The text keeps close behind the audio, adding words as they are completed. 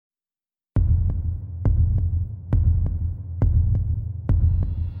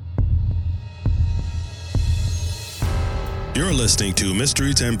You're listening to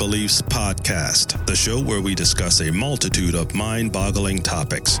Mysteries and Beliefs Podcast, the show where we discuss a multitude of mind-boggling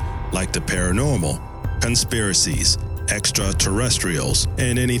topics like the paranormal, conspiracies, extraterrestrials,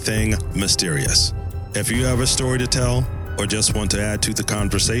 and anything mysterious. If you have a story to tell or just want to add to the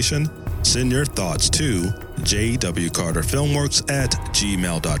conversation, send your thoughts to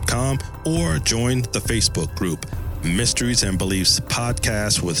jwcarterfilmworks@gmail.com or join the Facebook group Mysteries and Beliefs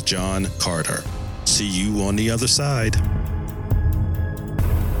Podcast with John Carter. See you on the other side.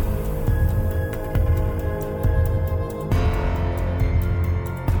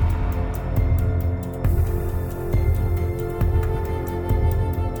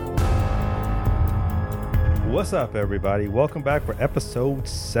 What's up, everybody? Welcome back for episode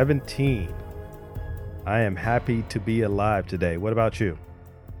 17. I am happy to be alive today. What about you?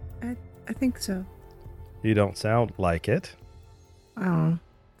 I think so. You don't sound like it. Oh,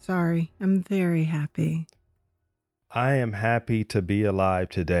 sorry. I'm very happy. I am happy to be alive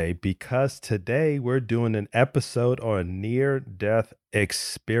today because today we're doing an episode on near-death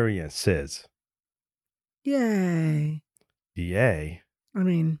experiences. Yay. Yay. I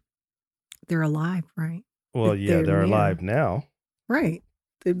mean, they're alive, right? Well, yeah, they're near. alive now. Right.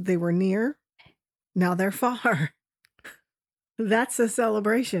 They were near. Now they're far. That's a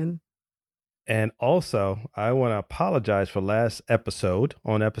celebration. And also, I want to apologize for last episode,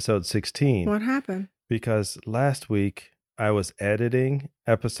 on episode 16. What happened? Because last week I was editing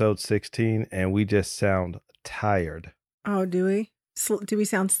episode 16 and we just sound tired. Oh, do we? Do we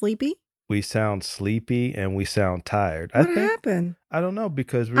sound sleepy? We sound sleepy and we sound tired. What happened? I don't know,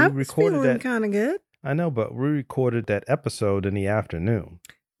 because we I was recorded feeling that. kind of good. I know, but we recorded that episode in the afternoon.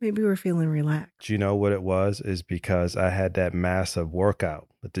 Maybe we're feeling relaxed. Do you know what it was? Is because I had that massive workout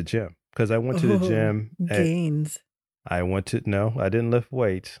at the gym. Because I went to the gym. Gains. I didn't lift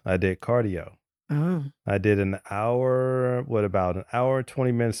weights. I did cardio. Oh. I did about an hour and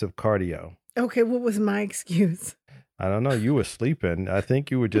 20 minutes of cardio. Okay, what was my excuse? I don't know. You were sleeping. I think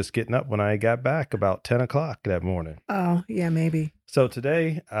you were just getting up when I got back about 10 o'clock that morning. Oh, yeah, maybe. So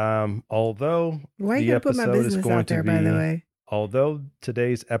today, although Why the you gotta put my episode is business going out there, to be, by the way? although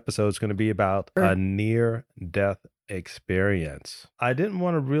today's episode is going to be about a near-death experience, I didn't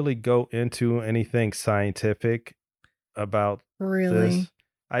want to really go into anything scientific about this.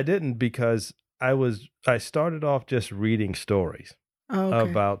 I didn't, because I started off just reading stories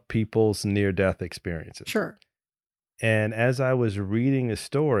about people's near-death experiences. Sure. And as I was reading the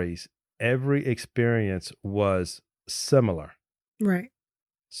stories, every experience was similar. Right.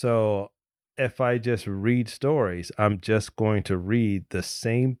 So if I just read stories, I'm just going to read the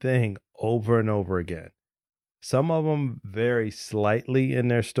same thing over and over again. Some of them vary slightly in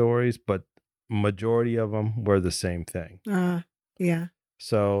their stories, but majority of them were the same thing. Yeah.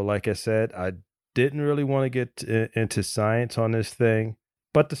 So like I said, I didn't really want to get into science on this thing,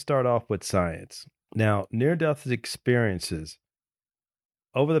 but to start off with science. Now, near-death experiences.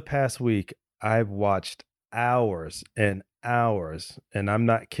 Over the past week, I've watched hours and hours, and I'm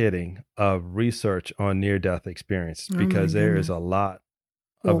not kidding, of research on near-death experiences because there is a lot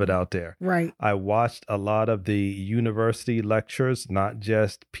of it out there. Right. I watched a lot of the university lectures, not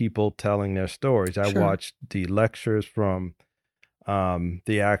just people telling their stories. I watched the lectures from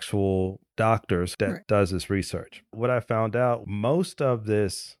the actual doctors that does this research. What I found out, most of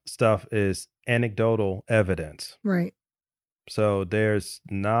this stuff is anecdotal evidence. Right. So there's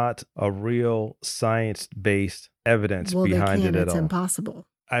not a real science-based evidence behind it at all. It's impossible.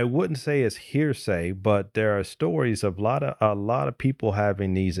 I wouldn't say it's hearsay, but there are stories of a lot of people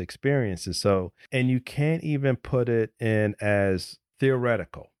having these experiences. So, and you can't even put it in as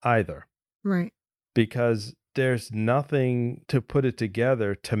theoretical either. Right. Because there's nothing to put it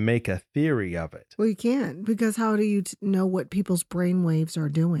together to make a theory of it. Well, you can't, because how do you know what people's brain waves are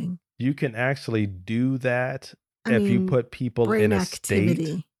doing? You can actually do that if you put people in a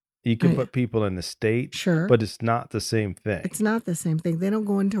state. You can put people in a state, sure, but it's not the same thing. It's not the same thing. They don't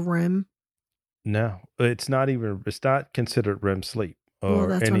go into REM. No, it's not considered REM sleep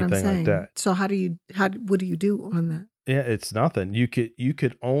or anything like that. So what do you do on that? Yeah, it's nothing. You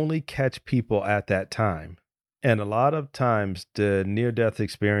could only catch people at that time. And a lot of times the near-death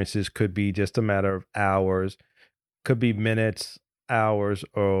experiences could be just a matter of hours, could be minutes, hours,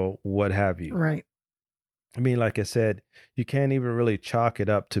 or what have you. Right. I mean, like I said, you can't even really chalk it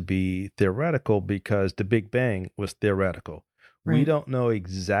up to be theoretical because the Big Bang was theoretical. Right. We don't know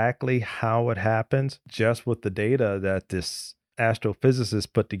exactly how it happens, just with the data that this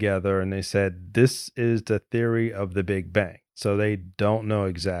astrophysicist put together. And they said, this is the theory of the Big Bang. So they don't know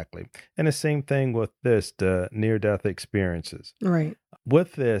exactly. And the same thing with the near-death experiences. Right.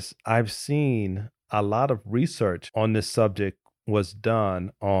 With this, I've seen a lot of research on this subject was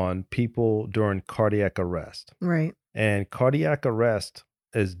done on people during cardiac arrest. Right. And cardiac arrest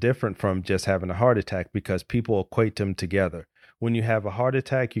is different from just having a heart attack because people equate them together. When you have a heart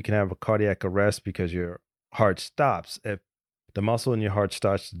attack, you can have a cardiac arrest because your heart stops. If the muscle in your heart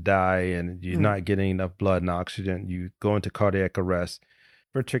starts to die and you're not getting enough blood and oxygen, you go into cardiac arrest,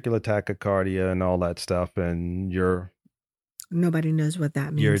 ventricular tachycardia and all that stuff, and Nobody knows what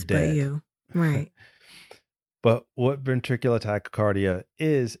that you're means but dead. you. Right. But what ventricular tachycardia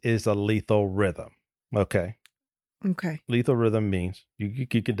is a lethal rhythm. Okay. Okay. Lethal rhythm means you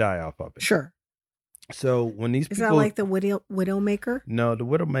could die off of it. Sure. So when these Is people, that like the widowmaker? no, the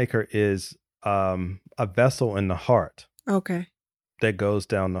widowmaker is a vessel in the heart Okay. that goes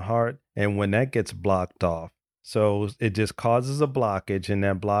down the heart, and when that gets blocked off, so it just causes a blockage, and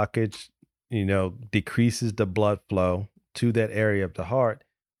that blockage, decreases the blood flow to that area of the heart,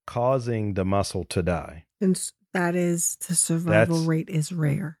 causing the muscle to die. And that is the survival rate is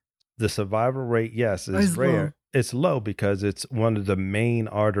rare. The survival rate, yes, is It's rare. low. It's low because it's one of the main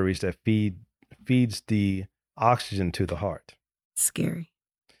arteries that feeds the oxygen to the heart. Scary.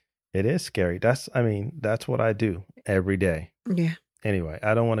 It is scary. That's what I do every day. Yeah. Anyway,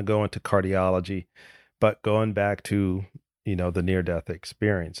 I don't want to go into cardiology, but going back to, the near-death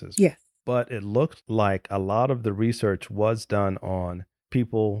experiences. Yes. But it looked like a lot of the research was done on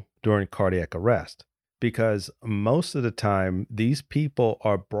people during cardiac arrest because most of the time these people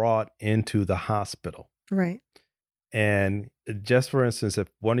are brought into the hospital. Right. And just for instance, if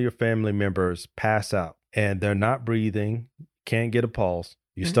one of your family members pass out and they're not breathing, can't get a pulse,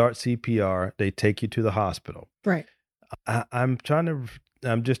 you start CPR, they take you to the hospital. Right. I'm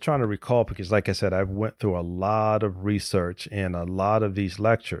just trying to recall because, like I said, I went through a lot of research and a lot of these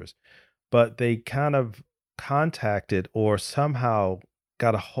lectures, but they kind of contacted or somehow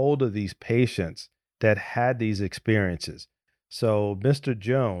got a hold of these patients that had these experiences. So Mr.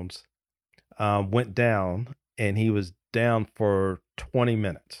 Jones went down and he was down for 20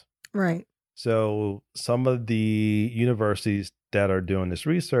 minutes. Right. So some of the universities that are doing this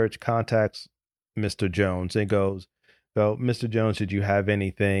research contacts Mr. Jones and goes, "Well, Mr. Jones, did you have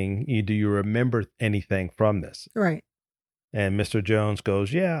anything? Do you remember anything from this?" Right. And Mr. Jones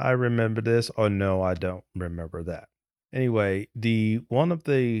goes, "Yeah, I remember this," or "No, I don't remember that." Anyway, one of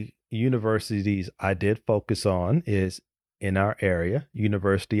the universities I did focus on is in our area,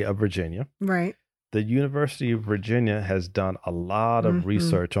 University of Virginia. Right. The University of Virginia has done a lot of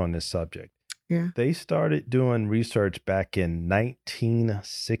research on this subject. Yeah. They started doing research back in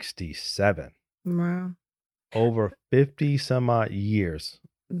 1967. Wow. Over 50 some odd years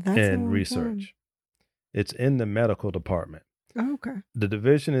in research. It's in the medical department. Oh, okay. The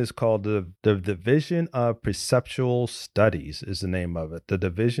division is called the Division of Perceptual Studies is the name of it. The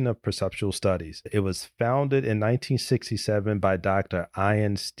Division of Perceptual Studies. It was founded in 1967 by Dr.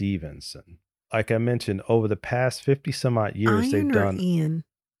 Ian Stevenson. Like I mentioned, over the past 50 some odd years, they've done. Ian.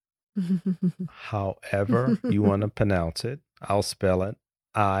 However you want to pronounce it, I'll spell it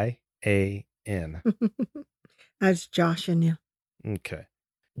IAN. That's Josh and you. Okay.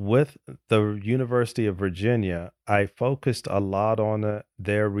 With the University of Virginia, I focused a lot on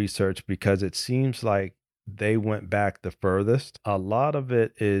their research because it seems like they went back the furthest. A lot of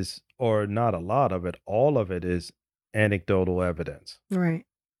it is, or not a lot of it, all of it is anecdotal evidence. Right.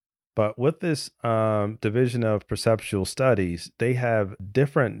 But with this Division of Perceptual Studies, they have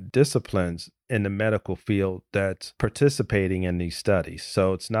different disciplines in the medical field that's participating in these studies.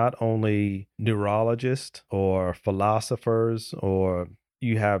 So it's not only neurologists or philosophers, or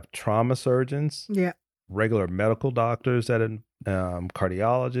you have trauma surgeons, regular medical doctors that are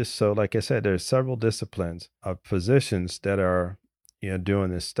cardiologists. So like I said, there's several disciplines of physicians that are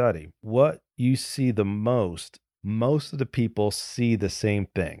doing this study. What you see the most of the people see the same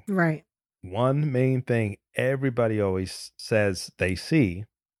thing. Right. One main thing everybody always says they see.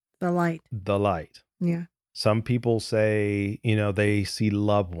 The light. The light. Yeah. Some people say, they see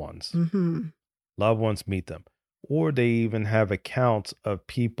loved ones. Mm-hmm. Loved ones meet them. Or they even have accounts of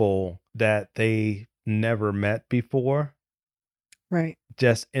people that they never met before. Right.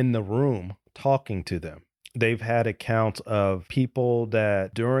 Just in the room talking to them. They've had accounts of people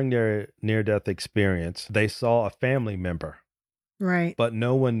that during their near-death experience, they saw a family member. Right. But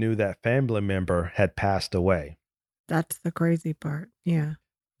no one knew that family member had passed away. That's the crazy part. Yeah.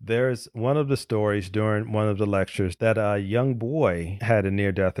 There's one of the stories during one of the lectures that a young boy had a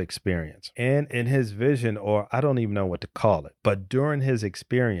near-death experience. And in his vision, or I don't even know what to call it, but during his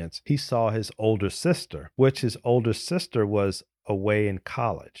experience, he saw his older sister, which his older sister was away in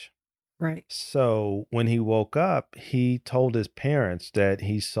college. Right. So when he woke up, he told his parents that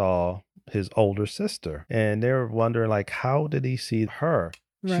he saw his older sister. And they were wondering, like, how did he see her?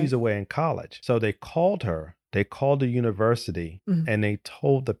 Right. She's away in college. So they called her. They called the university and they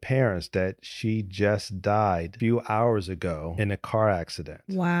told the parents that she just died a few hours ago in a car accident.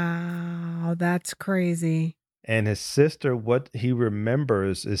 Wow, that's crazy. And his sister, what he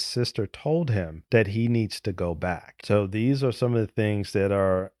remembers, his sister told him that he needs to go back. So these are some of the things that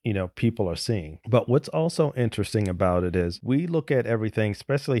are, people are seeing. But what's also interesting about it is we look at everything,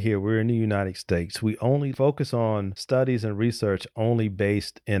 especially here, we're in the United States. We only focus on studies and research only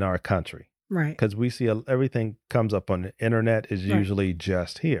based in our country. Right. Because we see everything comes up on the internet is usually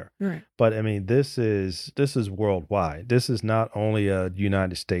just here. Right. But I mean, this is worldwide. This is not only a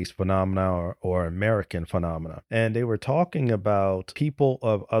United States phenomena or American phenomena. And they were talking about people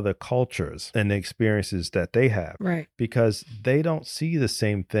of other cultures and the experiences that they have. Right. Because they don't see the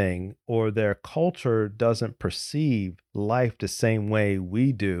same thing, or their culture doesn't perceive life the same way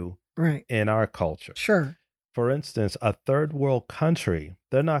we do in our culture. Sure. For instance, a third world country,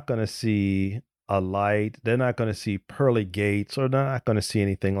 they're not going to see a light. They're not going to see pearly gates, or they're not going to see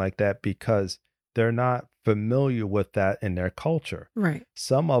anything like that because they're not familiar with that in their culture. Right.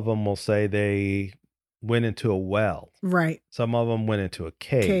 Some of them will say they went into a well. Right. Some of them went into a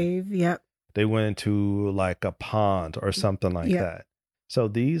cave. Yep. They went into like a pond or something like that. So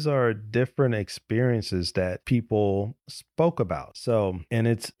these are different experiences that people spoke about. So, and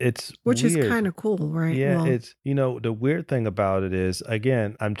it's which weird. Is kind of cool, right? Yeah, it's, the weird thing about it is,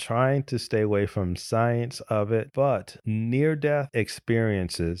 again, I'm trying to stay away from science of it, but near-death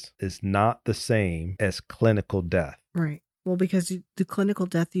experiences is not the same as clinical death. Right. Well, because the clinical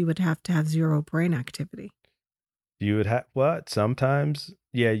death, you would have to have zero brain activity. You would have sometimes,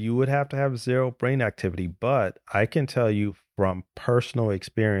 you would have to have zero brain activity, but I can tell you from personal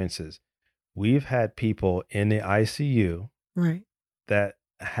experiences, we've had people in the ICU that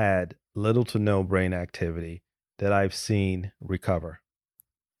had little to no brain activity that I've seen recover.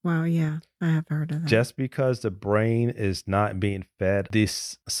 Wow, yeah, I have heard of that. Just because the brain is not being fed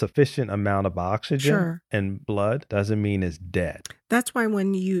this sufficient amount of oxygen and blood doesn't mean it's dead. That's why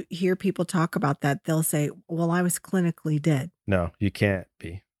when you hear people talk about that, they'll say, well, I was clinically dead. No, you can't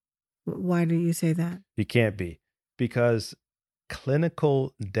be. Why do you say that? You can't be. Because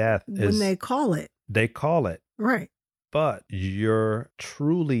clinical death is... When they call it. They call it. Right. But you're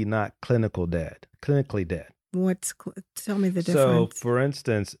truly not clinically dead. Tell me the difference. So, for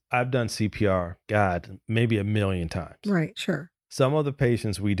instance, I've done CPR, God, maybe 1 million times. Right, sure. Some of the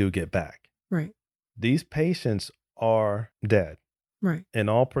patients we do get back. Right. These patients are dead. Right. In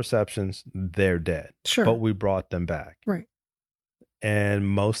all perceptions, they're dead. Sure. But we brought them back. Right. And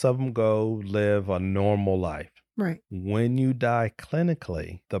most of them go live a normal life. Right. When you die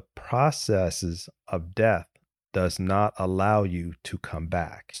clinically, the processes of death does not allow you to come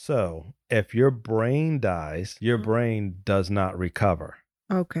back. So if your brain dies, your brain does not recover.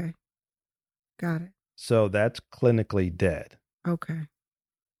 Okay. Got it. So that's clinically dead. Okay.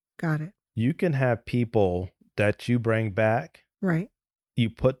 Got it. You can have people that you bring back. Right. You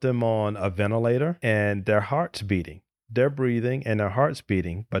put them on a ventilator and their heart's beating. They're breathing and their heart's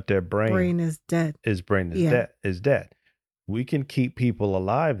beating, but their brain is dead. Is dead. We can keep people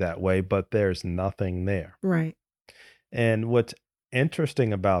alive that way, but there's nothing there. Right. And what's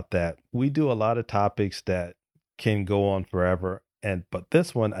interesting about that, we do a lot of topics that can go on forever. But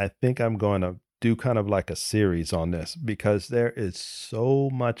this one, I think I'm going to do kind of like a series on this because there is so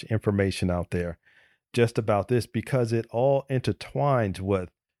much information out there just about this because it all intertwines with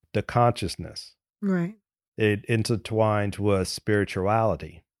the consciousness. Right. It intertwines with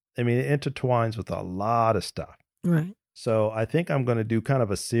spirituality. I mean, it intertwines with a lot of stuff. Right. So I think I'm going to do kind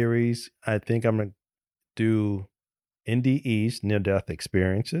of a series. I think I'm going to do NDEs, near-death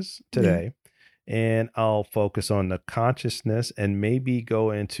experiences today. Yeah. And I'll focus on the consciousness and maybe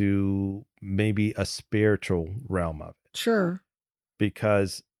go into maybe a spiritual realm of it. Sure.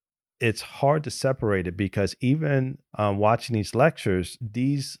 Because it's hard to separate it because even watching these lectures,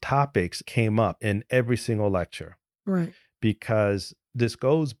 these topics came up in every single lecture. Right. Because this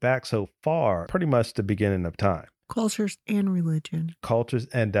goes back so far, pretty much the beginning of time. Cultures and religion. Cultures,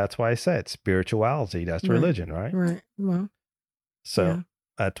 and that's why I said spirituality, that's religion, right? Right. Well, so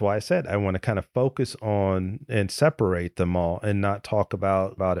that's why I said I want to kind of focus on and separate them all and not talk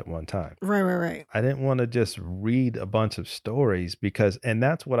about it one time. Right. I didn't want to just read a bunch of stories and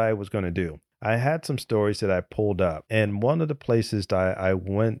that's what I was going to do. I had some stories that I pulled up, and one of the places that I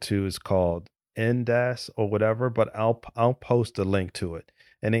went to is called NDE or whatever, but I'll post a link to it.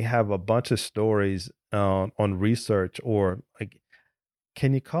 And they have a bunch of stories on research, or like,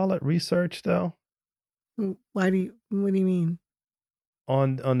 can you call it research though? What do you mean?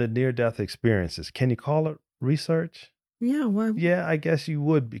 on the near-death experiences. Can you call it research? Yeah. Why? Yeah, I guess you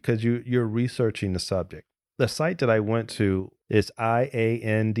would because you're researching the subject. The site that I went to is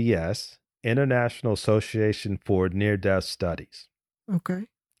IANDS, International Association for Near-Death Studies. Okay.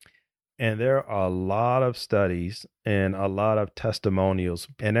 And there are a lot of studies and a lot of testimonials.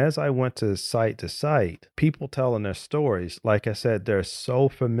 And as I went to site, people telling their stories, like I said, they're so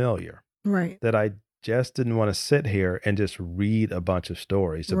familiar Right. that I just didn't want to sit here and just read a bunch of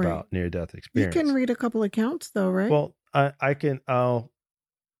stories Right. about near-death You experience. can read a couple accounts though, right? Well, I'll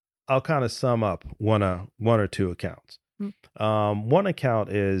kind of sum up one or two accounts. One account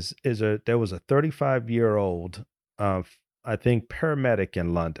there was a 35-year-old, I think, paramedic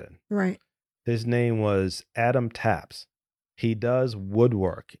in London. Right. His name was Adam Taps. He does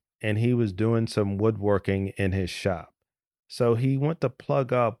woodwork, and he was doing some woodworking in his shop. So he went to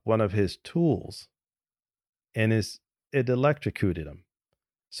plug up one of his tools, and it electrocuted him.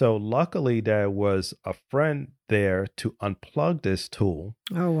 So luckily there was a friend there to unplug this tool.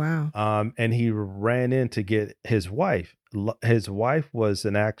 Oh, wow. And he ran in to get his wife. His wife was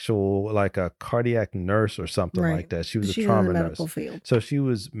an actual, like a cardiac nurse or something Right. like that. She was She's a trauma in the nurse. medical field. So she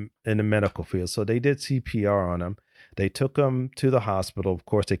was in the medical field. So they did CPR on him. They took him to the hospital. Of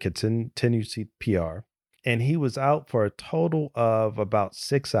course, they continued CPR. And he was out for a total of about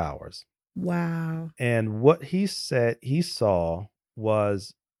 6 hours. Wow. And what he said he saw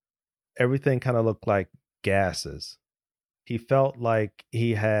was everything kind of looked like gases. He felt like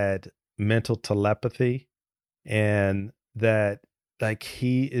he had mental telepathy and that like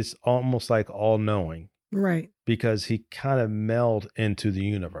he is almost like all knowing. Right. Because he kind of melded into the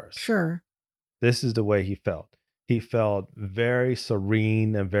universe. Sure. This is the way he felt. He felt very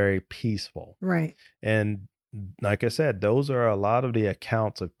serene and very peaceful. Right. And like I said, those are a lot of the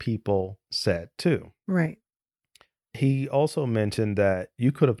accounts of people said too. Right. He also mentioned that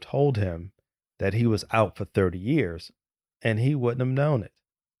you could have told him that he was out for 30 years and he wouldn't have known it.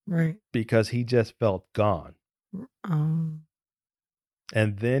 Right. Because he just felt gone. And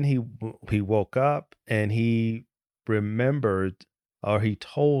then he woke up and he remembered, or he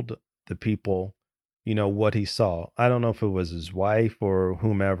told the people, what he saw. I don't know if it was his wife or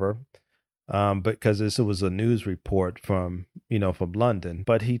whomever, but because this was a news report from London,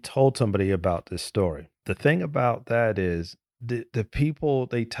 but he told somebody about this story. The thing about that is the people,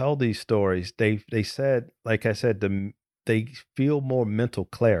 they tell these stories, they said, like I said, they feel more mental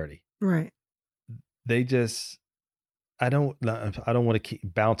clarity. Right. They just, I don't want to keep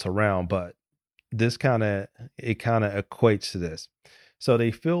bounce around, but it kind of equates to this. So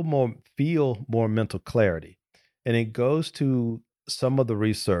they feel more mental clarity. And it goes to some of the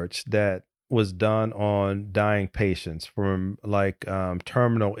research that was done on dying patients from like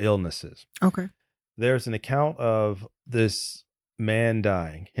terminal illnesses. Okay. There's an account of this man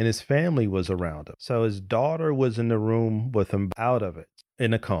dying and his family was around him. So his daughter was in the room with him out of it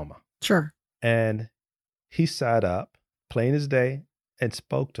in a coma. Sure. And he sat up, plain as day, and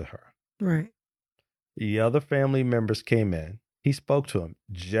spoke to her. Right. The other family members came in. He spoke to him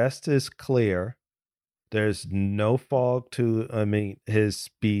just as clear. There's no fog to, his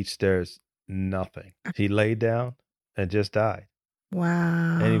speech. There's nothing. He laid down and just died.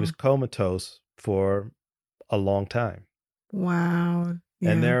 Wow. And he was comatose for a long time. Wow.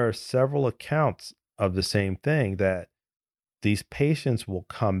 Yeah. And there are several accounts of the same thing, that these patients will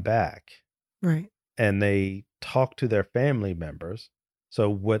come back. Right. And they talk to their family members.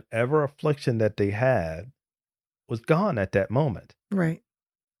 So whatever affliction that they had was gone at that moment. Right.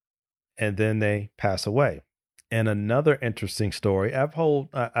 And then they pass away. And another interesting story,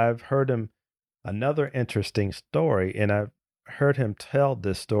 I've heard him, another interesting story, and I've heard him tell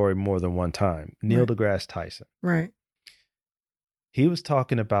this story more than one time. Neil deGrasse Tyson. Right. He was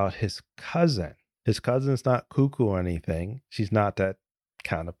talking about his cousin. His cousin's not cuckoo or anything. She's not that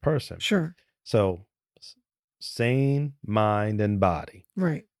kind of person. Sure. So sane mind and body.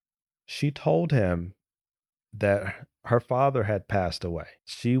 Right. She told him that her father had passed away.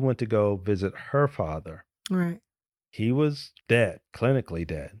 She went to go visit her father. Right. He was dead, clinically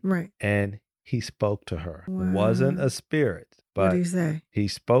dead. Right. And he spoke to her. Wow. Wasn't a spirit, but what did he say? He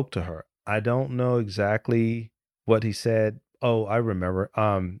spoke to her. I don't know exactly what he said. Oh, I remember.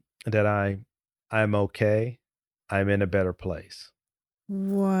 That I'm okay. I'm in a better place.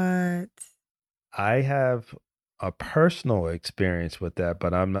 What? I have a personal experience with that,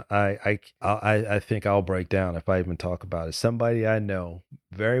 but I think I'll break down if I even talk about it. Somebody I know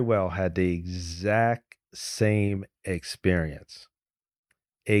very well had the exact same experience.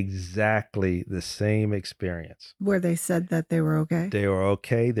 Exactly the same experience. Where they said that they were okay? They were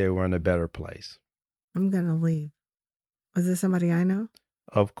okay. They were in a better place. I'm going to leave. Was this somebody I know?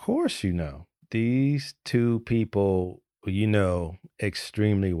 Of course, you know. These two people, you know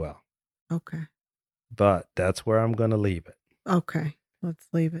extremely well, Okay. but that's where I'm going to leave it. Okay. Let's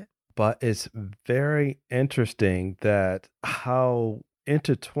leave it. But it's very interesting that how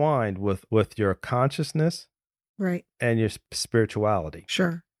intertwined with your consciousness Right. and your spirituality.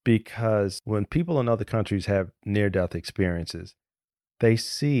 Sure. Because when people in other countries have near death experiences, they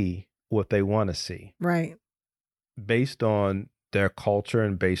see what they want to see Right. based on their culture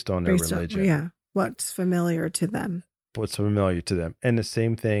and based on their Based on, religion, yeah, what's familiar to them. what's familiar to them. And the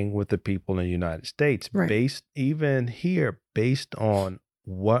same thing with the people in the United States, Right. based even here, based on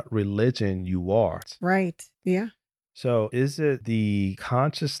what religion you are. Right. Yeah. So is it the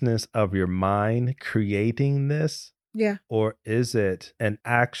consciousness of your mind creating this? Yeah. Or is it an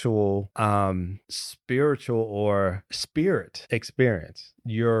actual spiritual or spirit experience,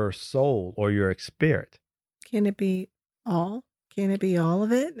 your soul or your spirit? Can it be all? Can it be all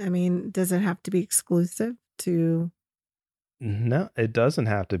of it? I mean, does it have to be exclusive to? No, it doesn't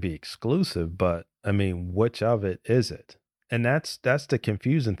have to be exclusive, but I mean, which of it is it? And that's the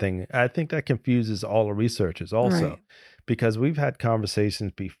confusing thing. I think that confuses all the researchers also, Right. because we've had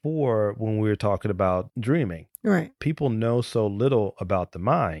conversations before when we were talking about dreaming. Right. People know so little about the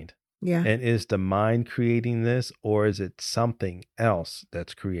mind. Yeah. And is the mind creating this, or is it something else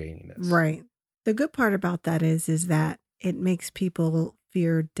that's creating this? Right. The good part about that is that it makes people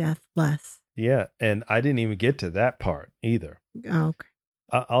fear death less. Yeah. And I didn't even get to that part either. Oh, okay.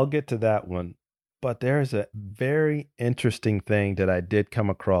 I'll get to that one. But there's a very interesting thing that I did come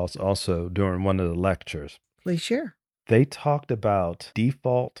across also during one of the lectures. Please share. They talked about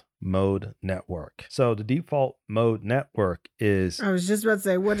default mode network. So the default mode network is, I was just about to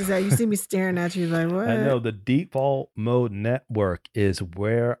say, what is that? You see me staring at you like, what? I know the default mode network is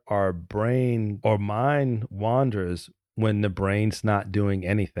where our brain or mind wanders when the brain's not doing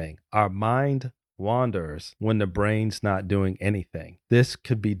anything. Our mind wanders when the brain's not doing anything. This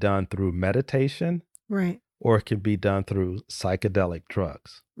could be done through meditation, Right. or it can be done through psychedelic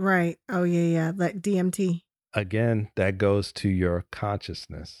drugs. Right. Oh, yeah. Like DMT. Again, that goes to your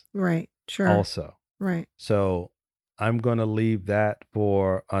consciousness Right. Sure. also. Right. So I'm going to leave that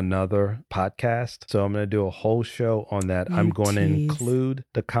for another podcast. So I'm going to do a whole show on that. You I'm going to tease. include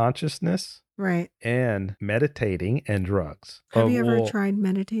the consciousness Right. and meditating and drugs. Have you ever tried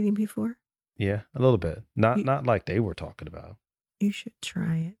meditating before? Yeah, a little bit. Not like they were talking about. You should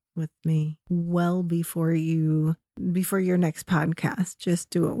try it with me well before your next podcast. Just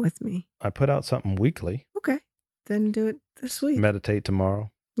do it with me. I put out something weekly. Okay. Then do it this week. Meditate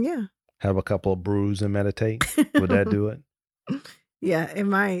tomorrow. Yeah. Have a couple of brews and meditate. Would that do it? Yeah, it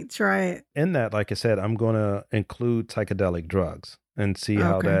might. Try it. In that, like I said, I'm going to include psychedelic drugs and see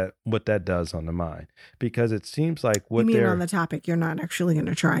what that does on the mind, because it seems like what you mean they're on the topic, you're not actually going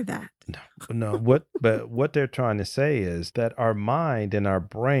to try that. no, but what they're trying to say is that our mind and our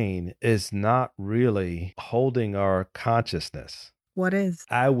brain is not really holding our consciousness. What is?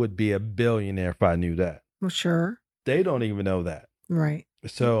 I would be a billionaire if I knew that. Well, sure. They don't even know that. Right.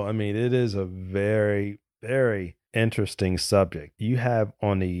 So, I mean, it is a very, very interesting subject. You have,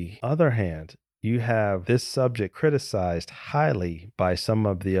 on the other hand, you have this subject criticized highly by some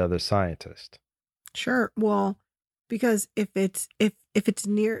of the other scientists. Sure. Well, because if it's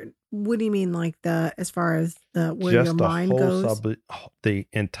near, what do you mean, like as far as where Just your the mind whole goes? the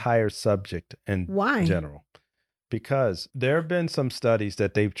entire subject in Why? general. Because there have been some studies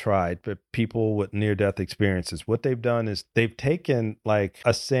that they've tried for people with near-death experiences. What they've done is they've taken like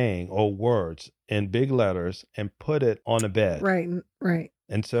a saying or words in big letters and put it on a bed. Right. Right.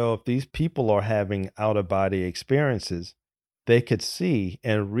 And so if these people are having out-of-body experiences, they could see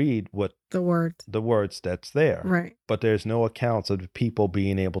and read what The words that's there. Right. But there's no accounts of the people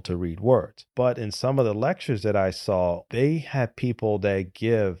being able to read words. But in some of the lectures that I saw, they had people that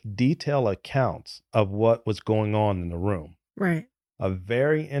give detailed accounts of what was going on in the room. Right. A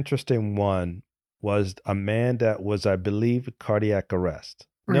very interesting one was a man that was, I believe, cardiac arrest.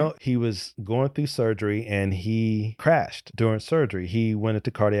 Right. No, he was going through surgery and he crashed during surgery. He went into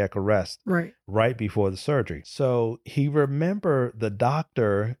cardiac arrest right before the surgery. So he remembered the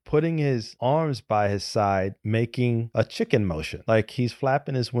doctor putting his arms by his side, making a chicken motion, like he's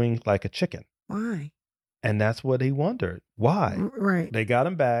flapping his wings like a chicken. Why? And that's what he wondered. Why? Right. They got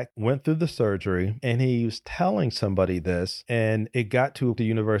him back, went through the surgery, and he was telling somebody this, and it got to the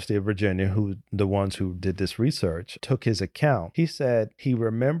University of Virginia, who the ones who did this research, took his account. He said he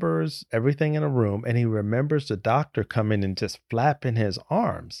remembers everything in a room, and he remembers the doctor coming and just flapping his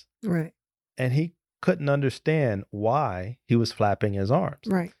arms. Right. And he couldn't understand why he was flapping his arms.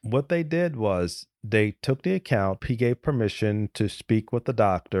 Right. What they did was they took the account. He gave permission to speak with the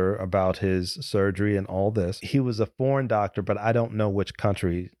doctor about his surgery and all this. He was a foreign doctor, but I don't know which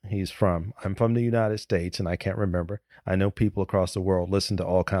country he's from. I'm from the United States, and I can't remember. I know people across the world listen to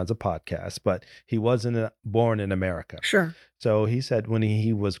all kinds of podcasts, but he wasn't born in America. Sure. So he said when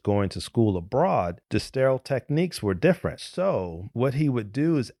he was going to school abroad, the sterile techniques were different. So what he would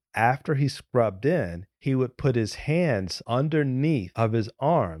do is after he scrubbed in, he would put his hands underneath of his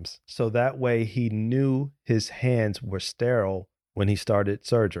arms. So that way he knew his hands were sterile when he started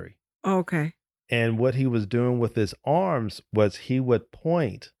surgery. Okay. And what he was doing with his arms was he would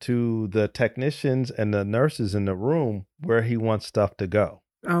point to the technicians and the nurses in the room where he wants stuff to go.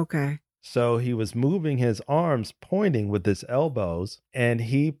 Okay. So he was moving his arms, pointing with his elbows, and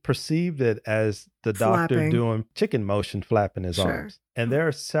he perceived it as the doctor Flapping. doing chicken motion, flapping his Sure. arms. And there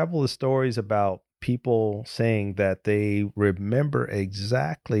are several stories about people saying that they remember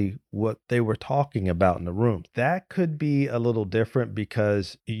exactly what they were talking about in the room. That could be a little different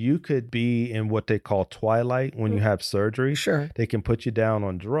because you could be in what they call twilight when you have surgery. Sure. They can put you down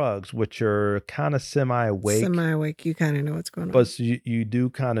on drugs, which are kind of semi-awake. Semi-awake. You kind of know what's going on. But you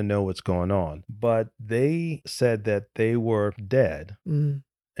do kind of know what's going on. But they said that they were dead.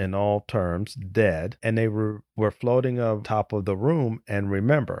 In all terms, dead, and they were floating on top of the room and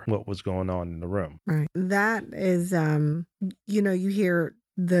remember what was going on in the room. Right. That is, you hear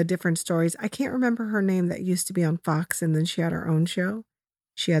the different stories. I can't remember her name that used to be on Fox, and then she had her own show.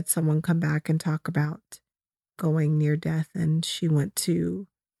 She had someone come back and talk about going near death, and she went to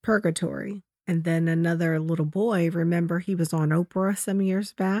purgatory. And then another little boy, remember he was on Oprah some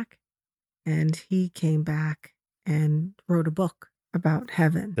years back, and he came back and wrote a book about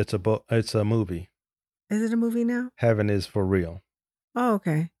heaven. It's a book. It's a movie. Is it a movie now? Heaven is for real. Oh,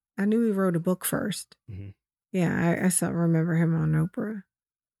 okay. I knew he wrote a book first. Mm-hmm. Yeah, I remember him on Oprah.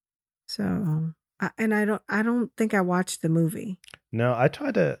 So, I don't think I watched the movie. No, I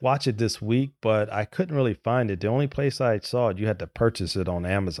tried to watch it this week, but I couldn't really find it. The only place I saw it, you had to purchase it on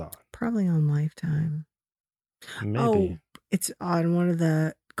Amazon. Probably on Lifetime. Maybe. Oh, it's on one of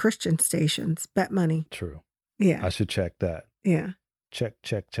the Christian stations. Bet money. True. Yeah. I should check that. Yeah. Check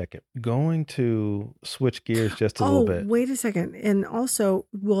it. Going to switch gears just a little bit. Wait a second. And also,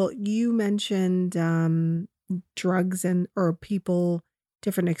 well, you mentioned drugs or people,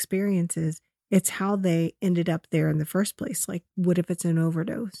 different experiences. It's how they ended up there in the first place. Like, what if it's an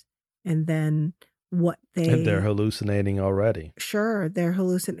overdose? And then And they're hallucinating already. Sure, they're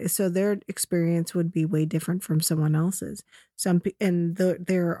hallucinating. So their experience would be way different from someone else's.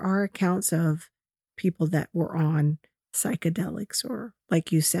 There are accounts of people that were on psychedelics or,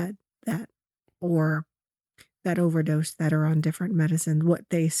 like you said, that overdose that are on different medicine. What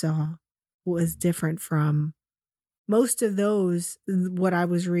they saw was different from most of those. What I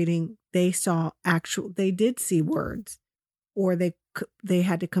was reading, they did see words, or they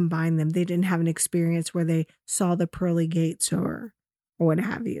had to combine them. They didn't have an experience where they saw the pearly gates or what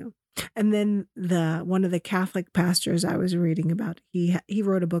have you. And then one of the Catholic pastors I was reading about, he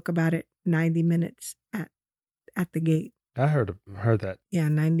wrote a book about it, 90 minutes at the gate. I heard that. Yeah,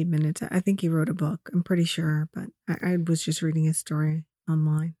 90 minutes. I think he wrote a book. I'm pretty sure, but I was just reading his story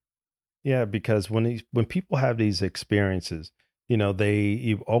online. Yeah, because when people have these experiences,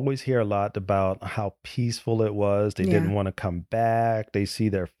 you always hear a lot about how peaceful it was. They didn't want to come back. They see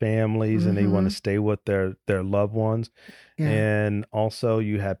their families and they want to stay with their loved ones. Yeah. And also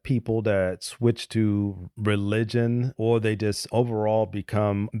you have people that switch to religion, or they just overall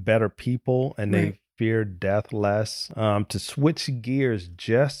become better people and they fear death less. To switch gears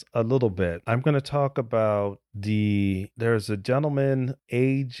just a little bit, I'm going to talk about there's a gentleman,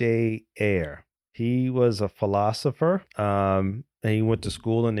 A.J. Ayer. He was a philosopher, and he went to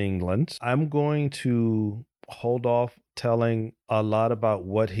school in England. I'm going to hold off telling a lot about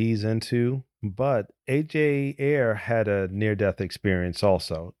what he's into, but A.J. Ayer had a near-death experience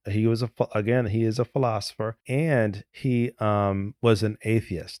also. He is a philosopher, and he was an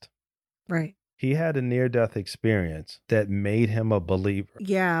atheist. Right. He had a near-death experience that made him a believer.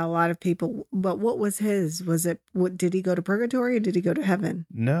 Yeah, a lot of people. But what was his? Did he go to purgatory or did he go to heaven?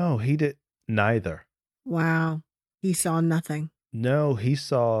 No, he did neither. Wow. He saw nothing. No, he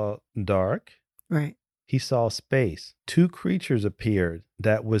saw dark. Right. He saw space. Two creatures appeared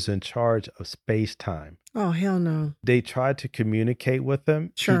that was in charge of space-time. Oh, hell no. They tried to communicate with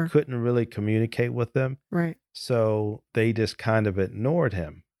him. Sure. He couldn't really communicate with them. Right. So they just kind of ignored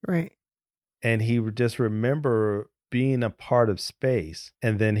him. Right. And he would just remember being a part of space,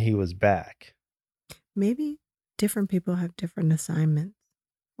 and then he was back. Maybe different people have different assignments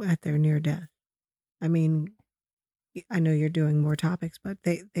at their near death. I mean, I know you're doing more topics, but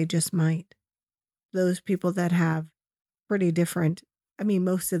they just might. Those people that have pretty different, I mean,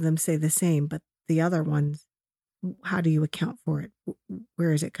 most of them say the same, but the other ones, how do you account for it?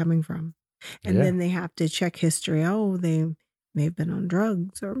 Where is it coming from? And then they have to check history. Oh, they may have been on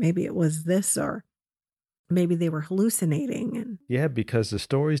drugs, or maybe it was this, or maybe they were hallucinating. And Yeah, because the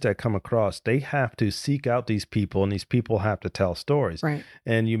stories that come across, they have to seek out these people, and these people have to tell stories. right,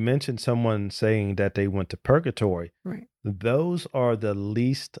 And you mentioned someone saying that they went to purgatory. right, Those are the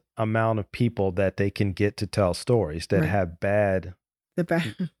least amount of people that they can get to tell stories that Right. have bad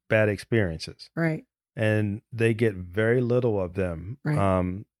bad experiences. right, And they get very little of them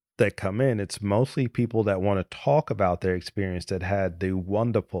Right. that come in. It's mostly people that want to talk about their experience that had the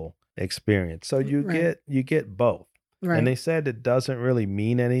wonderful experience. So Right. you get both. And they right. said it doesn't really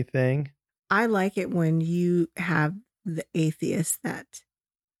mean anything. I like it when you have the atheists that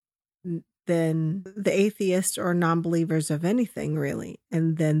then the atheists or non-believers of anything really,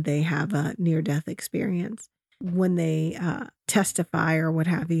 and then they have a near-death experience. When they testify or what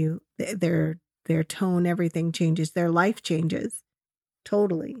have you, their tone, everything changes. Their life changes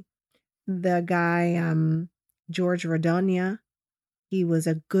totally. The guy, George Radonia, he was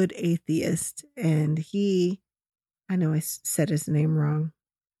a good atheist, and I know I said his name wrong.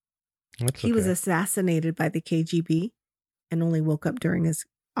 That's He was okay. assassinated by the KGB and only woke up during his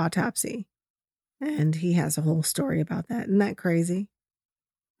autopsy. And he has a whole story about that. Isn't that crazy?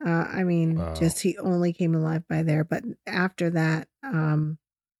 I mean, Wow. just he only came alive by there. But after that,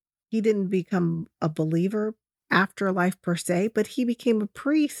 he didn't become a believer after life per se, but he became a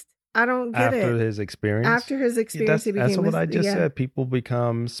priest. I don't get After it. his experience. After his experience, he That's became what I just yeah, said. People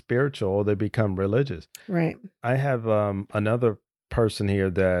become spiritual, they become religious. right. I have another person here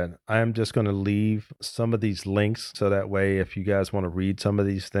that I am just going to leave some of these links so that way if you guys want to read some of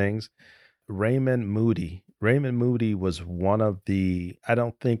these things. Raymond Moody. Raymond Moody was one of the, I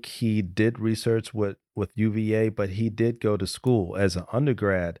don't think he did research with UVA, but he did go to school as an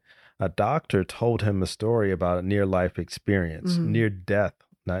undergrad. A doctor told him a story about a near life experience, Mhm. near death,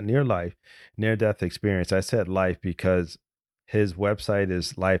 not near life, near death experience. I said life because his website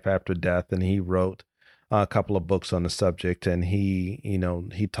is Life After Death, and he wrote a couple of books on the subject, and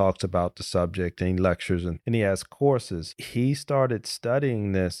he talks about the subject, and he lectures, and he has courses. He started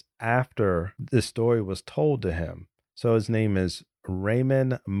studying this after this story was told to him. So his name is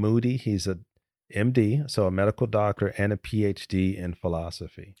Raymond Moody. He's a MD, so a medical doctor, and a PhD in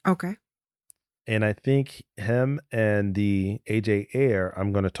philosophy. Okay. And I think him and the AJ Ayer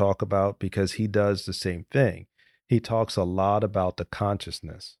I'm going to talk about because he does the same thing. He talks a lot about the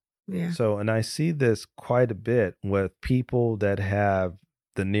consciousness. Yeah. So, and I see this quite a bit with people that have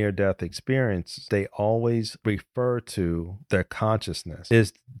the near death experience. They always refer to their consciousness.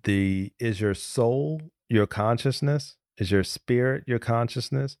 Is your soul your consciousness? Is your spirit your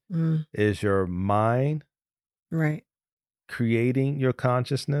consciousness? Mm, Is your mind right. creating your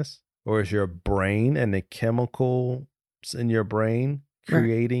consciousness? Or is your brain and the chemicals in your brain Right.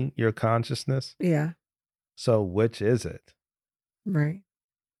 creating your consciousness? Yeah. So, which is it? Right.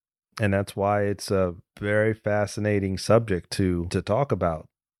 And that's why it's a very fascinating subject to talk about.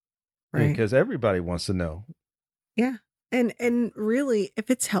 Right. Because everybody wants to know. Yeah. And really, if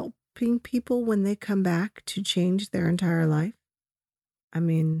it's helping people when they come back to change their entire life, I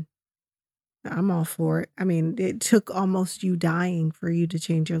mean, I'm all for it. I mean, it took almost you dying for you to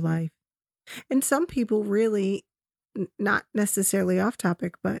change your life. And some people really, not necessarily off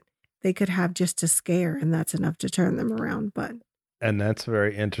topic, but they could have just a scare and that's enough to turn them around. But And that's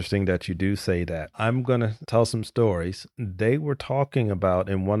very interesting that you do say that. I'm going to tell some stories. They were talking about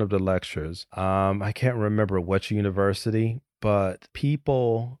in one of the lectures, I can't remember which university, but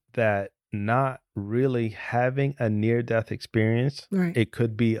people that not really having a near death experience. right. It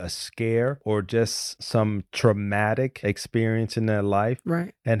could be a scare or just some traumatic experience in their life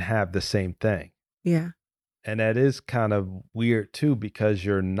Right. and have the same thing. Yeah. And that is kind of weird too, because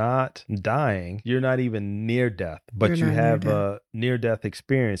you're not dying. You're not even near death, but You're you not near have death. a near death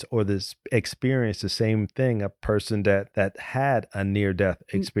experience or this experience, the same thing a person that had a near death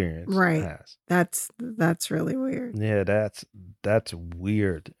experience Right. has. That's really weird. Yeah, that's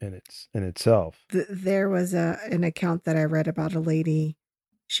weird in itself. There was an account that I read about a lady.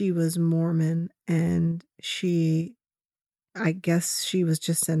 She was Mormon, and I guess she was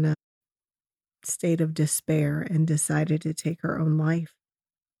just in a state of despair and decided to take her own life.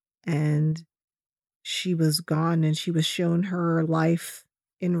 And she was gone, and she was shown her life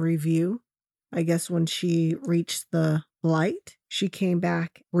in review. I guess when she reached the light, she came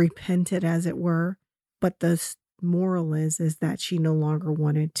back, repented as it were, but moral is that she no longer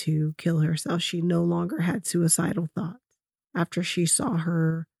wanted to kill herself. She no longer had suicidal thoughts after she saw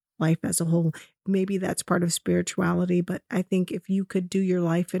her life as a whole. Maybe that's part of spirituality, but I think if you could do your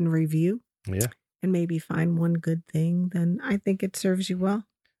life in review and maybe find one good thing, then I think it serves you well.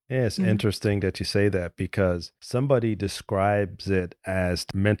 Yeah, it's interesting that you say that, because somebody describes it as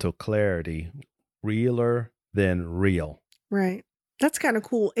mental clarity, realer than real. Right. That's kind of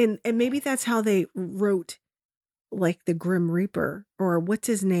cool. And maybe that's how they wrote like the Grim Reaper, or what's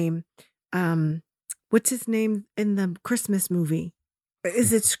his name? What's his name in the Christmas movie?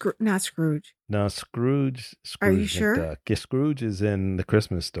 Is it not Scrooge? No, Scrooge. Are you sure? McDuck. Yeah, Scrooge is in the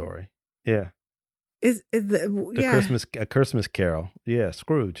Christmas Story. Yeah. Is A Christmas Carol. Yeah,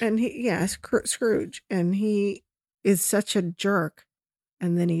 Scrooge. And Scrooge. And he is such a jerk,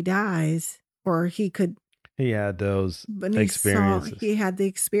 and then he dies, or he had those experiences. He had the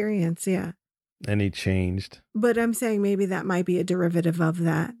experience, yeah. And he changed. But I'm saying maybe that might be a derivative of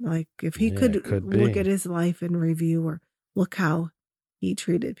that. Like if he could look at his life in review, or look how he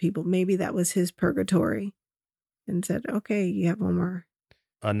treated people, maybe that was his purgatory, and said, okay, you have one more.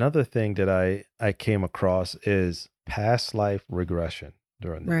 Another thing that I came across is past life regression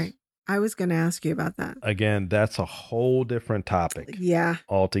during this. Right. I was going to ask you about that. Again, that's a whole different topic. Yeah.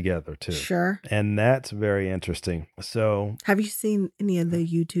 Altogether, too. Sure. And that's very interesting. So, have you seen any of the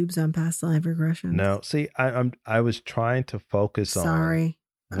YouTubes on past life regression? No. See, I was trying to focus on. Sorry.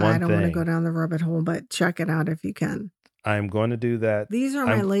 I don't want to go down the rabbit hole, but check it out if you can. I'm going to do that. These are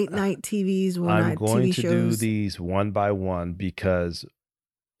my late night TVs. I'm going TV to shows. do these one by one, because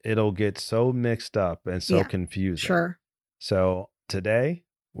it'll get so mixed up and so confusing. Sure. So today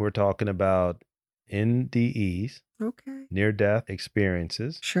we're talking about NDEs, near-death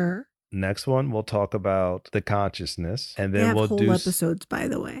experiences. Sure. Next one, we'll talk about the consciousness, and then we'll do episodes, by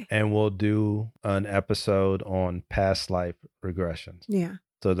the way. And we'll do an episode on past life regressions. Yeah.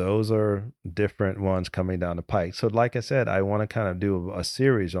 So those are different ones coming down the pike. So like I said, I want to kind of do a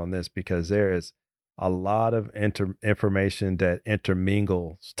series on this, because there is a lot of information that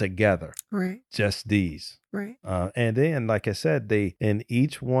intermingles together. Right. Just these. Right. And then, like I said, in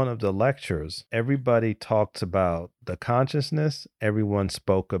each one of the lectures, everybody talks about the consciousness. Everyone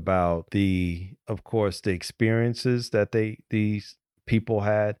spoke about of course, the experiences that these people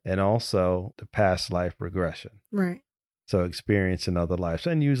had, and also the past life regression. Right. So experience in other lives.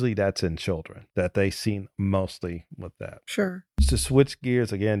 And usually that's in children, that they seen mostly with that. Sure. To switch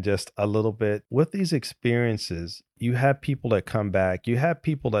gears again, just a little bit, with these experiences, you have people that come back. You have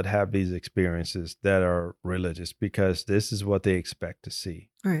people that have these experiences that are religious, because this is what they expect to see,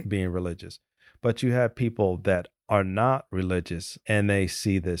 being religious. But you have people that are not religious, and they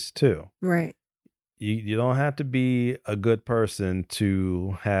see this too. Right. You don't have to be a good person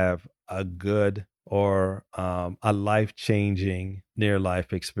to have a good or a life-changing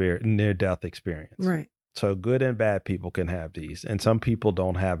near-death experience. Right. So good and bad people can have these, and some people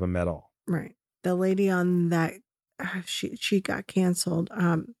don't have them at all. Right. The lady on that, she got canceled.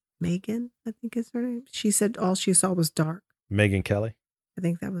 Megan, I think is her name. She said all she saw was dark. Megyn Kelly? I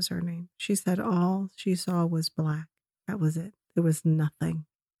think that was her name. She said all she saw was black. That was it. There was nothing.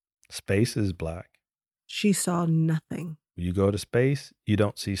 Space is black. She saw nothing. You go to space, you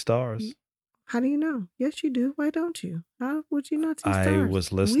don't see stars. How do you know? Yes, you do. Why don't you? How would you not see stars? I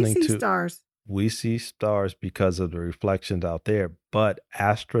was listening to stars. We see stars because of the reflections out there, but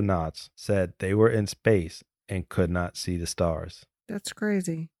astronauts said they were in space and could not see the stars. That's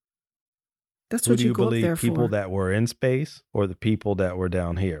crazy. That's what you go up there for. Do you believe people that were in space, or the people that were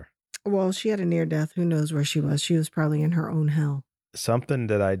down here? Well, she had a near death. Who knows where she was? She was probably in her own hell. Something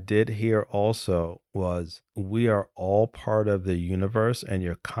that I did hear also was, we are all part of the universe, and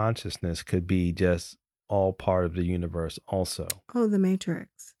your consciousness could be just all part of the universe also. Oh, the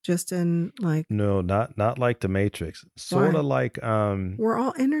Matrix. Just in like... No, not like the Matrix. Sort of like... we're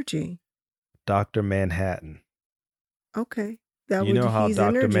all energy. Dr. Manhattan. Okay. You know how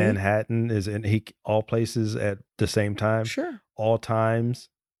Dr. Manhattan is in all places at the same time? Sure. All times.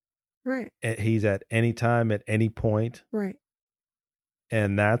 Right. He's at any time, at any point. Right.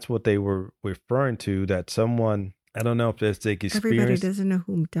 And that's what they were referring to, that someone, I don't know if it's the experience. Everybody doesn't know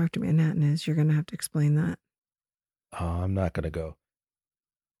who Dr. Manhattan is. You're going to have to explain that. Oh, I'm not going to go.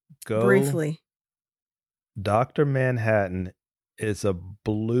 Briefly. Dr. Manhattan is a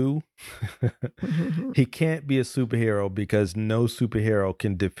blue. He can't be a superhero because no superhero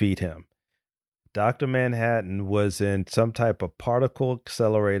can defeat him. Dr. Manhattan was in some type of particle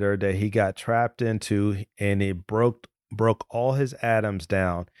accelerator that he got trapped into, and it broke all his atoms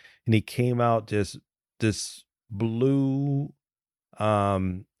down, and he came out just this blue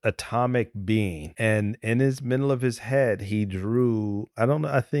atomic being. And in his middle of his head, he drew, I don't know,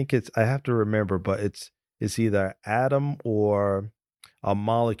 I have to remember, but it's either atom or a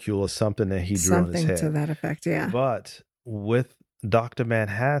molecule or something that he drew on his Something head. to that effect, yeah. But with Dr.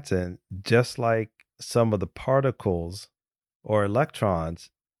 Manhattan, just like some of the particles or electrons,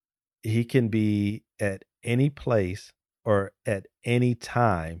 he can be at any place or at any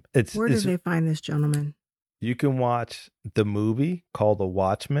time. Where did they find this gentleman? You can watch the movie called The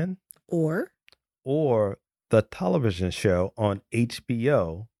Watchmen Or the television show on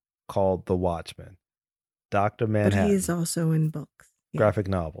HBO called The Watchmen. Dr. Manhattan. But he is also in books. Yeah. Graphic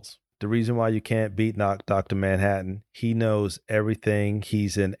novels. The reason why you can't beat Dr. Manhattan, he knows everything.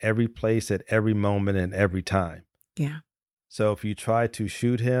 He's in every place at every moment and every time. Yeah. So if you try to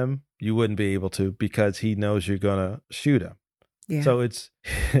shoot him, you wouldn't be able to because he knows you're going to shoot him. Yeah. So it's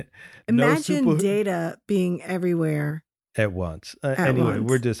imagine Data being everywhere at once. Anyway, once.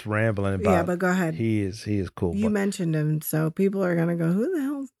 We're just rambling about. Yeah, but go ahead. He is cool. You mentioned him, so people are gonna go, "Who the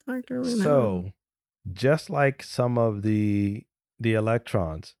hell's Dr. Manhattan?" So, just like some of the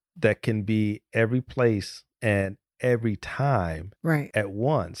electrons that can be every place and every time, right, at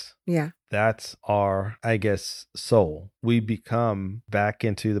once. Yeah, that's our, I guess, soul. We become back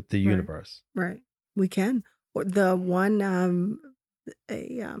into the universe. Right. We can. The one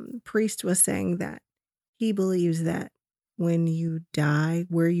priest was saying that he believes that when you die,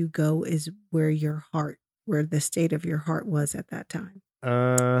 where you go is where the state of your heart was at that time.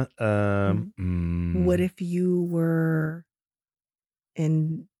 What if you were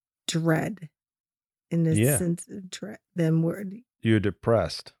in dread, in the sense of dread? Then you're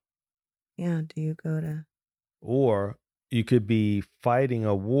depressed. Yeah. Do you go to? Or you could be fighting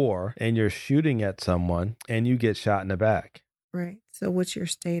a war and you're shooting at someone and you get shot in the back. Right. So what's your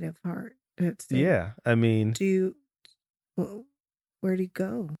state of heart? Yeah. I mean, where do you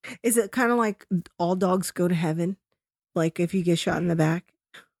go? Is it kind of like all dogs go to heaven? Like if you get shot in the back?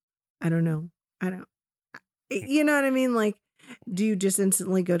 I don't know. You know what I mean? Like, do you just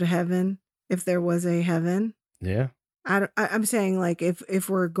instantly go to heaven if there was a heaven? Yeah. I'm saying, like, if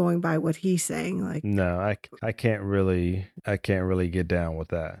we're going by what he's saying, like, no, I can't really get down with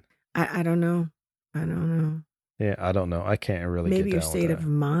that. I don't know. Yeah, I don't know. I can't really maybe get down your state with of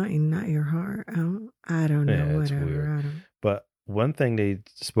mind, not your heart. I don't know. Yeah, whatever. it's weird. But one thing they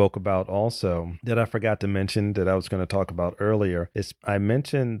spoke about also that I forgot to mention that I was going to talk about earlier is I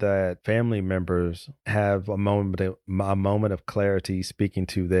mentioned that family members have a moment of clarity speaking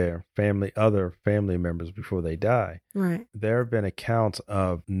to their other family members before they die. Right. There have been accounts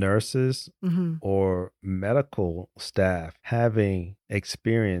of nurses or medical staff having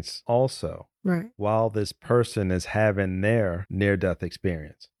experience also. Right. While this person is having their near-death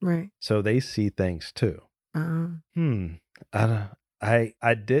experience. Right. So they see things too. I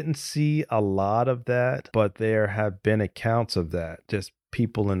didn't see a lot of that, but there have been accounts of that. Just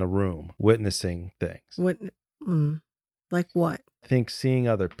people in the room witnessing things. What? Like what? I think seeing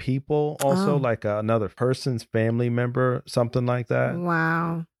other people, also like another person's family member, something like that.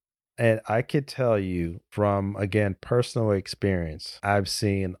 Wow. And I could tell you from, again, personal experience, I've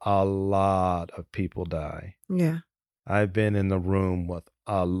seen a lot of people die. Yeah. I've been in the room with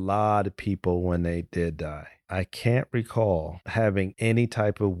a lot of people when they did die. I can't recall having any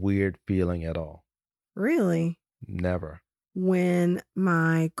type of weird feeling at all. Really? Never. When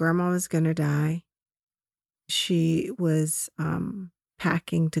my grandma was going to die, she was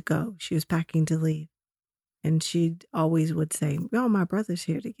packing to go. She was packing to leave. And she always would say, "Oh, my brother's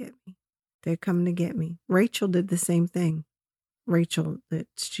here to get me. They're coming to get me." Rachel did the same thing. Rachel, that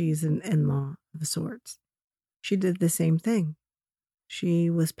she's an in-law of sorts. She did the same thing. She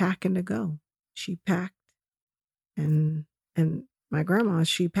was packing to go. She packed. And my grandma,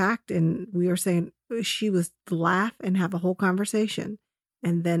 she packed, and we were saying she was laugh and have a whole conversation.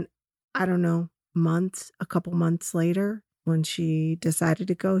 And then, I don't know, a couple months later, when she decided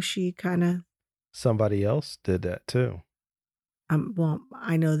to go, she kind of... Somebody else did that too. Well,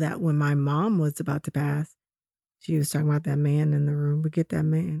 I know that when my mom was about to pass, she was talking about that man in the room. We get that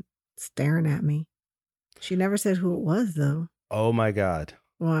man staring at me. She never said who it was, though. Oh, my God.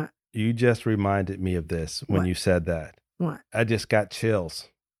 What? You just reminded me of this when you said that. What? I just got chills.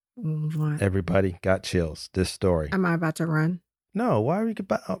 What? Everybody got chills. This story. Am I about to run? No, why are you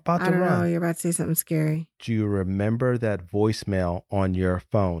about to run? I don't know. You're about to say something scary. Do you remember that voicemail on your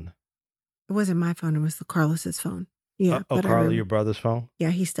phone? It wasn't my phone. It was the Carlos's phone. Yeah. Carla, your brother's phone?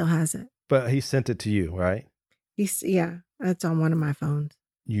 Yeah, he still has it. But he sent it to you, right? Yeah, that's on one of my phones.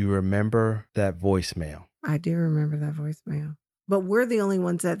 You remember that voicemail? I do remember that voicemail. But we're the only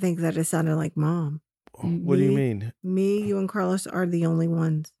ones that think that it sounded like Mom. What do you mean? Me, you, and Carlos are the only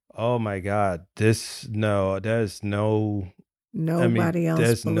ones. Oh my God. There's no, Nobody else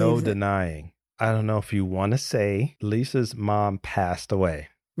there's no believes it. denying. I don't know if you want to say Lisa's mom passed away.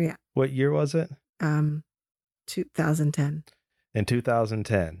 Yeah. What year was it? 2010. In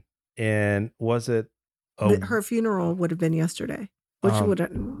 2010. And was it? Her funeral would have been yesterday, which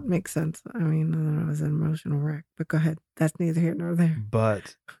would make sense. I mean, it was an emotional wreck, but go ahead. That's neither here nor there.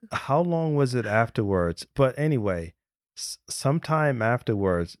 But how long was it afterwards? But anyway, sometime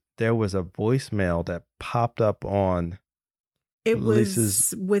afterwards, there was a voicemail that popped up on it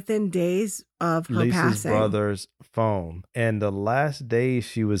was within days of her Lisa's passing. brother's phone. And the last days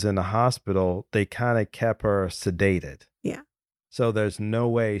she was in the hospital, they kind of kept her sedated. Yeah. So there's no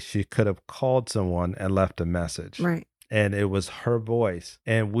way she could have called someone and left a message. Right. And it was her voice.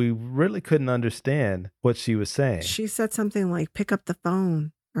 And we really couldn't understand what she was saying. She said something like, pick up the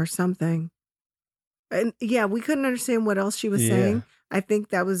phone or something. And yeah, we couldn't understand what else she was saying. I think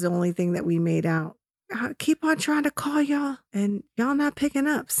that was the only thing that we made out. I keep on trying to call y'all and y'all not picking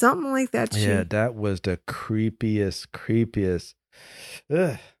up. Something like that. Yeah, that was the creepiest.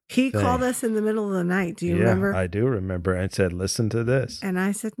 He called us in the middle of the night. Do you remember? I do remember. And said, listen to this. And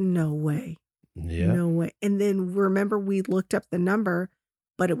I said, no way. Yeah. No way. And then remember, we looked up the number,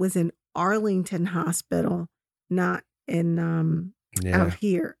 but it was in Arlington Hospital, not in out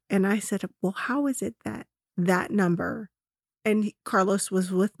here. And I said, well, how is it that number? And Carlos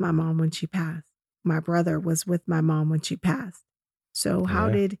was with my mom when she passed. My brother was with my mom when she passed. So how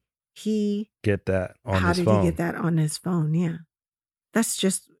did he get that on his phone? How did he get that on his phone? Yeah.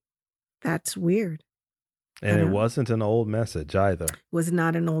 That's weird. And it wasn't an old message either. It was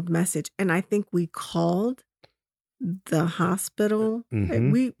not an old message. And I think we called the hospital.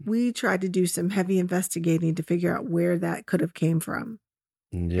 Mm-hmm. We tried to do some heavy investigating to figure out where that could have came from.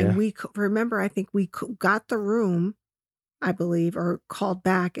 Yeah. And we remember, I think we got the room, I believe, or called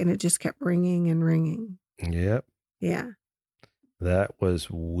back, and it just kept ringing and ringing. Yep. Yeah. That was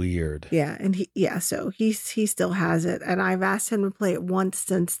weird. Yeah. And so he still has it. And I've asked him to play it once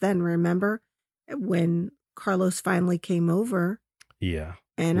since then. Remember when Carlos finally came over? Yeah.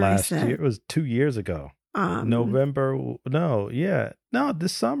 And last year, it was 2 years ago. November. No,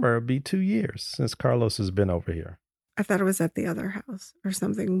 this summer it'll be 2 years since Carlos has been over here. I thought it was at the other house or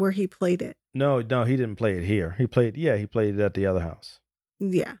something where he played it. No, he didn't play it here. He played it at the other house.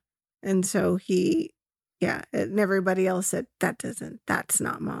 Yeah. And so and everybody else said, that's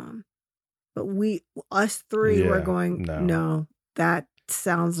not mom. But us three were going, no, that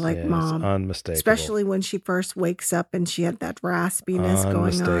sounds like mom. Unmistakable. Especially when she first wakes up and she had that raspiness going on.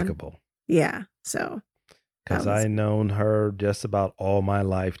 Unmistakable. Yeah. So. Because I known her just about all my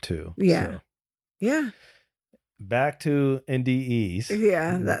life too. Yeah. So. Yeah. Back to NDEs.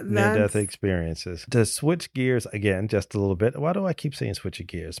 Yeah. Near-death experiences. To switch gears again, just a little bit. Why do I keep saying switching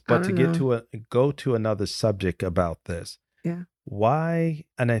gears? But to go to another subject about this. Yeah. Why,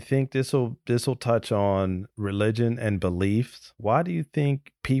 and I think this will touch on religion and beliefs. Why do you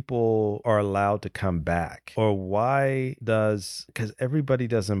think people are allowed to come back? Or because everybody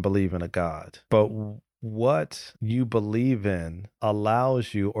doesn't believe in a God, but what you believe in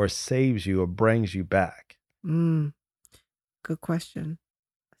allows you or saves you or brings you back? Good question.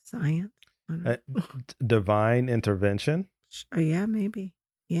 Science? Divine intervention? Yeah, maybe.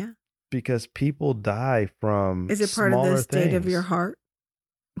 Yeah. Because people die from Is it part of the state of your heart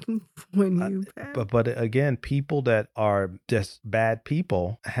when you but again, people that are just bad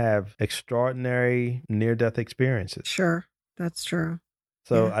people have extraordinary near-death experiences. Sure, that's true.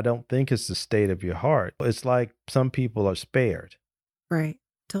 So I don't think it's the state of your heart. It's like some people are spared. Right.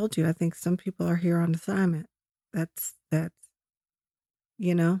 Told you, I think some people are here on assignment. That's I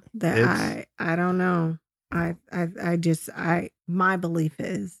don't know. My belief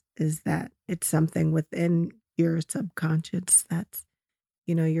is that it's something within your subconscious that's,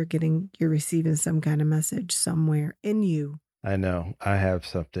 you're receiving some kind of message somewhere in you. I know. I have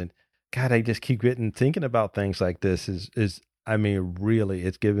something. God, I just keep thinking about things like this really,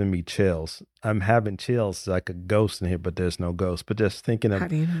 it's giving me chills. I'm having chills like a ghost in here, but there's no ghost. But just thinking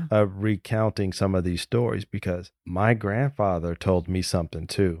of recounting some of these stories, because my grandfather told me something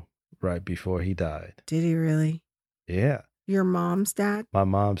too right before he died. Did he really? Yeah. Your mom's dad? My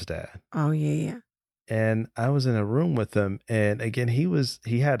mom's dad. Oh, yeah. And I was in a room with him, and again,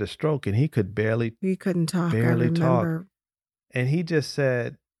 he had a stroke, and he couldn't talk. Barely talk. And he just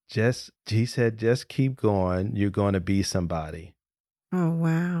said, just keep going. You're going to be somebody. Oh,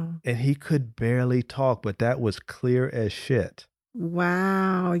 wow. And he could barely talk, but that was clear as shit.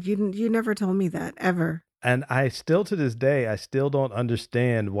 Wow. You never told me that ever. And I still, to this day, I still don't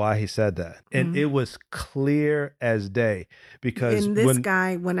understand why he said that. And it was clear as day because And this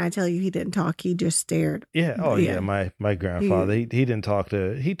guy, when I tell you he didn't talk, he just stared. Yeah. Oh, yeah. My grandfather, he didn't talk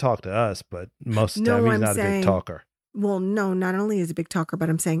he talked to us, but most of the time he's not a big talker. Well, no, not only is he a big talker, but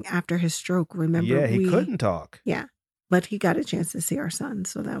I'm saying after his stroke, remember? Yeah, he couldn't talk. Yeah. But he got a chance to see our son.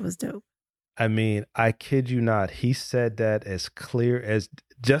 So that was dope. I mean, I kid you not. He said that as clear as,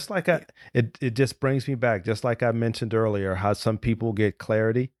 just like it just brings me back, just like I mentioned earlier, how some people get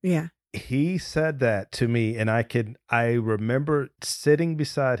clarity. Yeah. He said that to me, and I remember sitting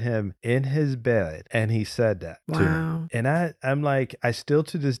beside him in his bed, and he said that to me. And I'm like, I still,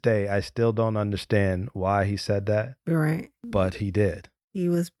 to this day, I still don't understand why he said that. Right. But he did. He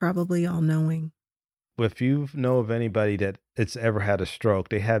was probably all knowing. If you know of anybody that it's ever had a stroke,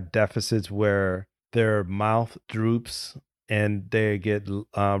 they have deficits where their mouth droops and they get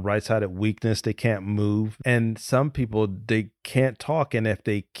right-sided weakness. They can't move. And some people, they can't talk. And if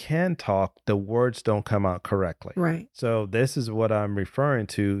they can talk, the words don't come out correctly. Right. So this is what I'm referring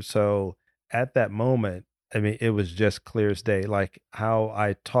to. So at that moment, I mean, it was just clear as day, like how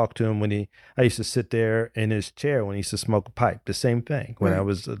I talked to him when I used to sit there in his chair when he used to smoke a pipe, the same thing when I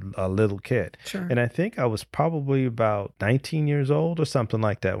was a little kid. Sure. And I think I was probably about 19 years old or something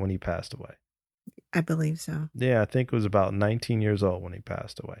like that when he passed away. I believe so. Yeah, I think it was about 19 years old when he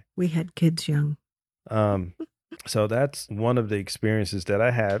passed away. We had kids young. So that's one of the experiences that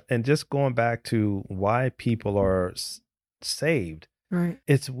I have. And just going back to why people are saved. Right.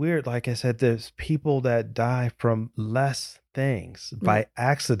 It's weird. Like I said, there's people that die from less things by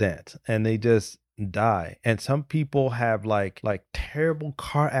accident and they just die. And some people have like terrible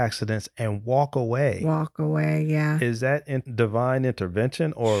car accidents and walk away. Walk away, yeah. Is that divine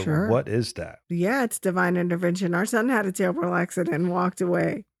intervention or what is that? Yeah, it's divine intervention. Our son had a terrible accident and walked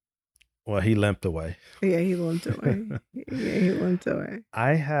away. Well, he limped away. Yeah, he limped away. He limped away.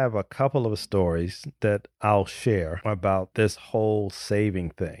 I have a couple of stories that I'll share about this whole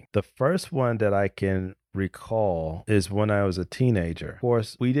saving thing. The first one that I can recall is when I was a teenager. Of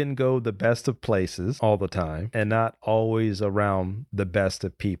course, we didn't go the best of places all the time and not always around the best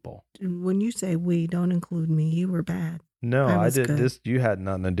of people. When you say we, don't include me. You were bad. No, I did this. You had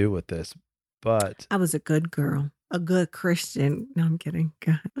nothing to do with this, but I was a good girl. A good Christian. No, I'm kidding.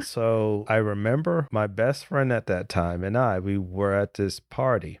 So I remember my best friend at that time and we were at this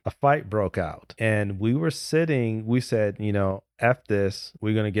party. A fight broke out and we were sitting, we said, F this,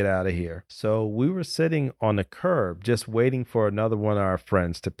 we're going to get out of here. So we were sitting on the curb just waiting for another one of our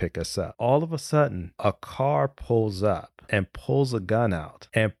friends to pick us up. All of a sudden, a car pulls up and pulls a gun out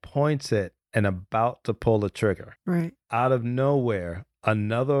and points it and about to pull the trigger. Right. Out of nowhere,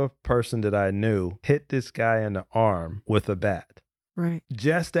 another person that I knew hit this guy in the arm with a bat. Right.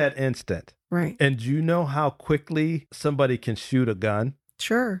 Just that instant. Right. And do you know how quickly somebody can shoot a gun?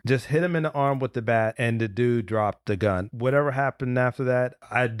 Sure. Just hit him in the arm with the bat and the dude dropped the gun. Whatever happened after that,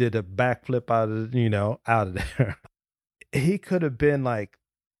 I did a backflip out of there. He could have been like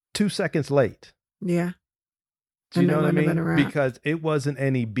 2 seconds late. Yeah. Do you know what I mean? Because it wasn't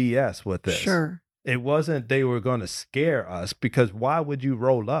any BS with this. Sure. It wasn't they were going to scare us because why would you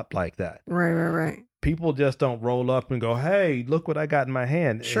roll up like that? Right. People just don't roll up and go, hey, look what I got in my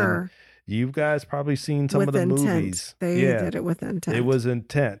hand. Sure. And you guys probably seen some of the movies. They did it with intent. It was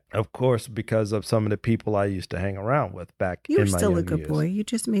intent, of course, because of some of the people I used to hang around with back in my young years. You were still a good boy. You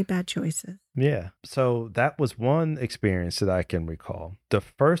just made bad choices. Yeah. So that was one experience that I can recall. The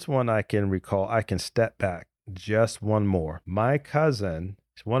first one I can recall, I can step back just one more. My cousin,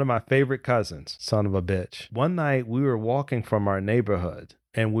 one of my favorite cousins, son of a bitch. One night we were walking from our neighborhood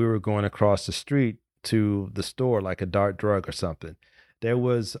and we were going across the street to the store, like a Dart Drug or something. There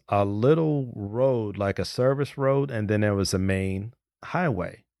was a little road, like a service road, and then there was a main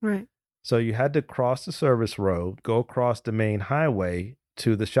highway. Right. So you had to cross the service road, go across the main highway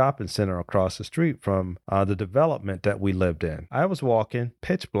to the shopping center across the street from the development that we lived in. I was walking,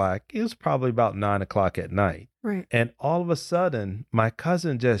 pitch black. It was probably about 9 o'clock at night. Right. And all of a sudden, my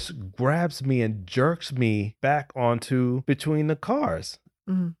cousin just grabs me and jerks me back onto between the cars.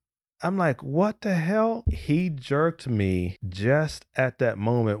 Mm-hmm. I'm like, what the hell? He jerked me just at that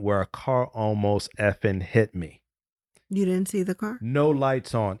moment where a car almost effing hit me. You didn't see the car? No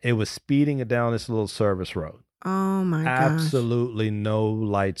lights on. It was speeding down this little service road. Oh my gosh. Absolutely no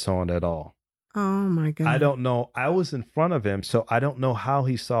lights on at all. Oh my God. I don't know. I was in front of him, so I don't know how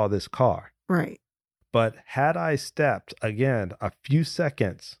he saw this car. Right. But had I stepped, again, a few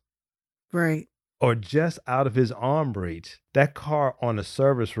seconds. Right. Or just out of his arm reach, that car on the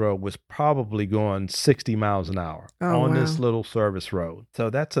service road was probably going 60 miles an hour on this little service road.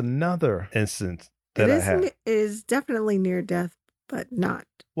 So that's another instance that I had. It is definitely near death, but not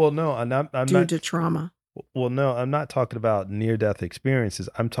Well, no, I'm due not. to trauma. Well, no, I'm not talking about near-death experiences.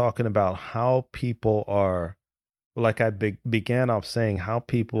 I'm talking about how people are, like I began off saying, how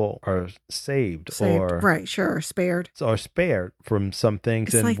people are saved or right, sure, spared. or spared from some things,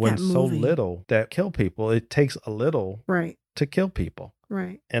 It's and like when that so movie. little that kill people, it takes a little Right, to kill people.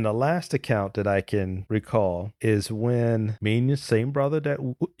 right. And the last account that I can recall is when me and the same brother that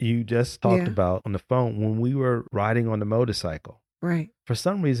you just talked Yeah. about on the phone, when we were riding on the motorcycle. Right. For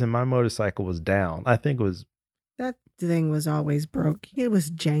some reason, my motorcycle was down. I think it was That thing was always broke. It was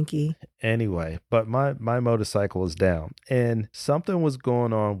janky. anyway, but my motorcycle was down, and something was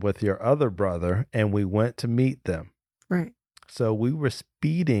going on with your other brother, and we went to meet them. Right. So we were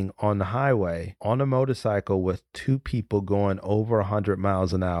speeding on the highway on a motorcycle with two people going over 100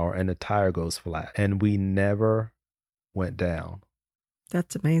 miles an hour, and the tire goes flat, and we never went down.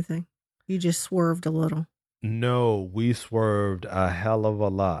 That's amazing. You just swerved a little. No, we swerved a hell of a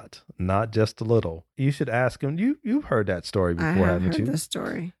lot, not just a little. You should ask him. You've heard that story before, I have haven't heard you? the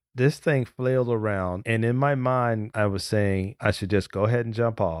story. This thing flailed around, and in my mind, I was saying I should just go ahead and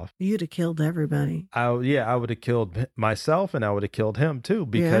jump off. You'd have killed everybody. I would have killed myself, and I would have killed him too,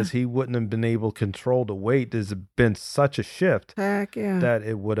 because he wouldn't have been able to control the weight. There's been such a shift Heck yeah. that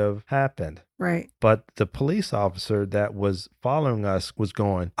it would have happened. Right. But the police officer that was following us was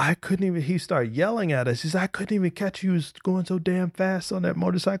going, he started yelling at us. He said, I couldn't even catch you. You was going so damn fast on that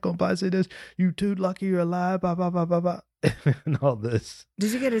motorcycle. And I said this, you too lucky you're alive, blah, blah, blah, blah, blah. And all this.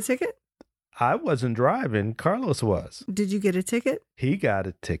 Did you get a ticket? I wasn't driving. Carlos was. Did you get a ticket? He got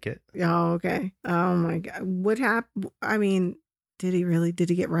a ticket. Oh, okay. Oh my God. What happened? I mean, did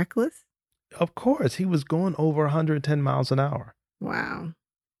he get reckless? Of course. He was going over 110 miles an hour. Wow.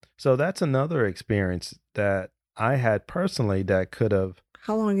 So that's another experience that I had personally that could have.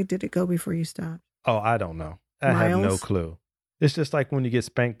 How long did it go before you stopped? Oh, I don't know. I have no clue. It's just like when you get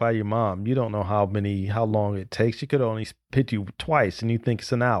spanked by your mom. You don't know how long it takes. She could only hit you twice and you think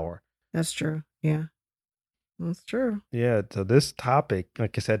it's an hour. That's true. Yeah. That's true. Yeah. So this topic,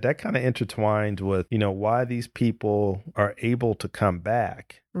 like I said, that kind of intertwined with, why these people are able to come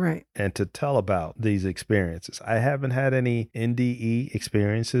back. Right. And to tell about these experiences. I haven't had any NDE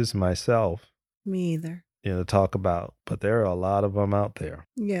experiences myself. Me either. To talk about, but there are a lot of them out there.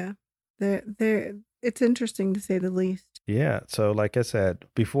 Yeah. It's interesting to say the least. Yeah. So like I said,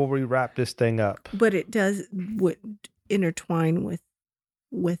 before we wrap this thing up. But it would intertwine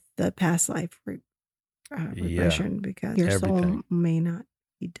with the past life regression, because your soul may not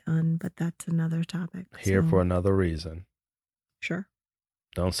be done, but that's another topic. Here for another reason. Sure.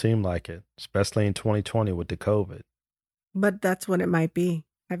 Don't seem like it, especially in 2020 with the COVID. But that's what it might be.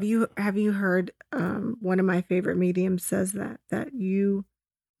 Have you heard one of my favorite mediums says that you,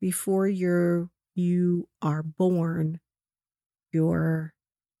 before you are born, you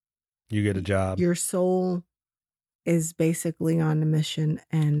get a job. Your soul is basically on a mission,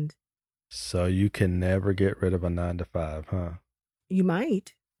 and so you can never get rid of a 9-to-5, huh? You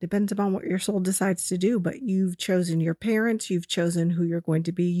might. Depends upon what your soul decides to do, but you've chosen your parents, you've chosen who you're going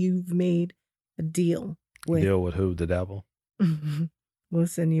to be, you've made a deal with. Deal with who? The devil?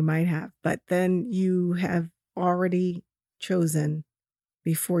 Listen, you might have, but then you have already chosen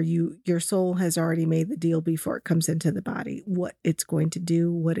before your soul has already made the deal before it comes into the body, what it's going to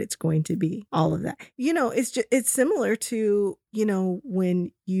do, what it's going to be, all of that. It's similar to,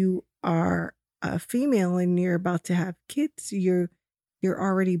 when you are a female and you're about to have kids, you're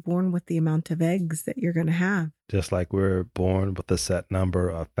already born with the amount of eggs that you're going to have. Just like we're born with a set number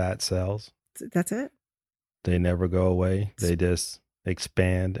of fat cells. That's it. They never go away. They just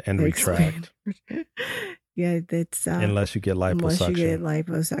expand and retract. Yeah, that's unless you get liposuction. Unless you get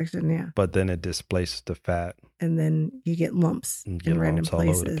liposuction, yeah. But then it displaces the fat, and then you get lumps in random places.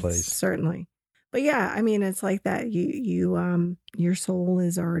 All over the place. Certainly, but yeah, I mean, it's like that. Your soul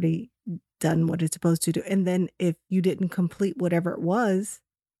is already done what it's supposed to do, and then if you didn't complete whatever it was,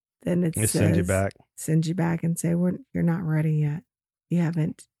 then it sends you back. Sends you back and say, "You're not ready yet. You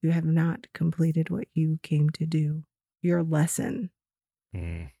have not completed what you came to do. Your lesson."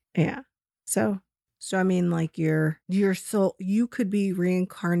 Yeah. So I mean, like your soul, you could be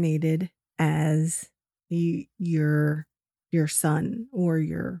reincarnated as your son or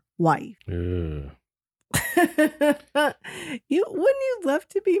your wife. Yeah. Wouldn't you love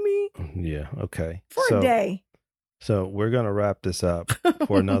to be me? Yeah. Okay. For a day. So we're gonna wrap this up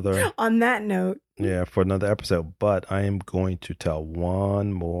for another. On that note. Yeah, for another episode. But I am going to tell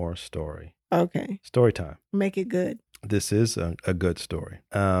one more story. Okay. Story time. Make it good. This is a good story.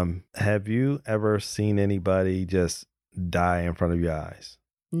 Have you ever seen anybody just die in front of your eyes?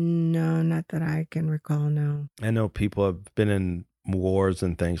 No, not that I can recall, no. I know people have been in wars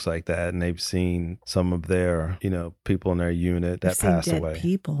and things like that, and they've seen some of their, people in their unit that passed dead away.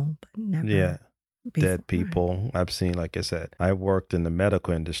 People, but never. Yeah. Before. Dead people. I've seen, like I said, I worked in the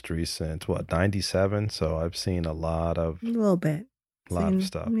medical industry since 97. So I've seen a lot of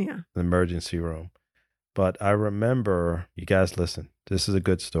stuff. Yeah. The emergency room. But I remember, you guys listen, this is a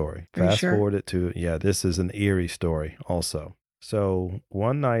good story. Fast forward it to, this is an eerie story also. So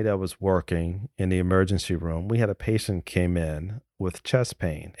one night I was working in the emergency room. We had a patient came in with chest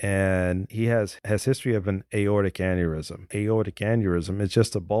pain, and he has history of an aortic aneurysm. Aortic aneurysm is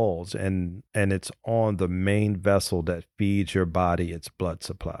just a bulge, and it's on the main vessel that feeds your body its blood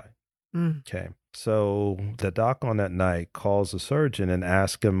supply. Okay. So the doc on that night calls the surgeon and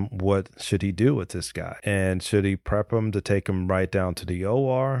asks him what should he do with this guy, and should he prep him to take him right down to the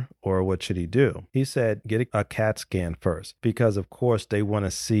OR, or what should he do? He said get a CAT scan first, because of course they want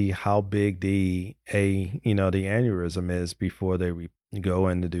to see how big the aneurysm is before they go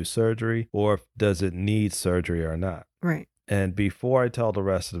in to do surgery, or does it need surgery or not. Right. And before I tell the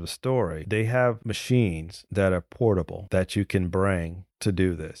rest of the story, they have machines that are portable that you can bring to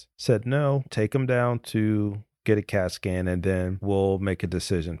do this. Said, no, take them down to get a CAT scan, and then we'll make a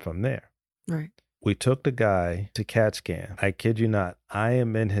decision from there. Right. We took the guy to CAT scan. I kid you not, I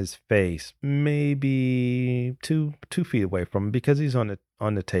am in his face, maybe two feet away from him, because he's on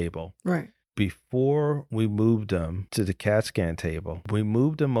the table. Right. Before we moved him to the CAT scan table, we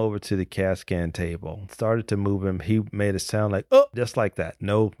moved him over to the CAT scan table, started to move him. He made it sound like, oh, just like that.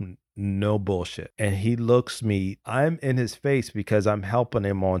 No bullshit. And he looks me, I'm in his face because I'm helping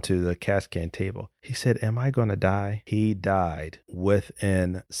him onto the CAT scan table. He said, am I going to die? He died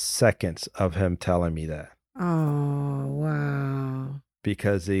within seconds of him telling me that. Oh, wow.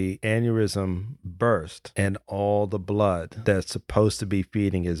 Because the aneurysm burst, and all the blood that's supposed to be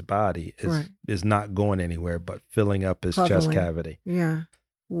feeding his body is not going anywhere but filling up his chest cavity. Yeah.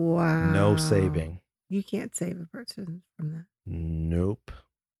 Wow. No saving. You can't save a person from that. Nope.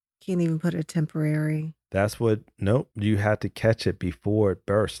 Can't even put a temporary. Nope. You had to catch it before it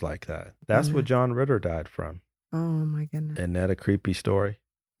burst like that. That's what John Ritter died from. Oh, my goodness. Isn't that a creepy story?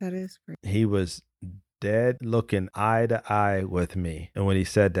 That is creepy. He was dead looking eye to eye with me. And when he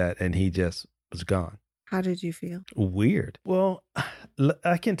said that, and he just was gone. How did you feel? Weird. Well,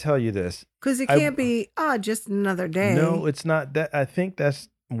 I can tell you this. Because it can't be, just another day. No, it's not that. I think that's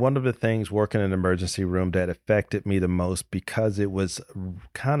one of the things working in an emergency room that affected me the most, because it was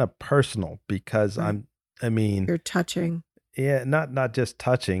kind of personal, because you're touching. Yeah, not just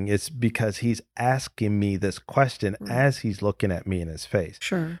touching. It's because he's asking me this question as he's looking at me in his face.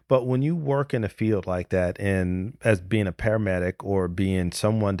 Sure. But when you work in a field like that, and as being a paramedic or being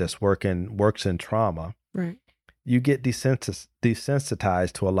someone that's works in trauma, right, you get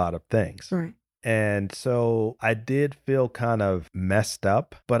desensitized to a lot of things. Right. And so I did feel kind of messed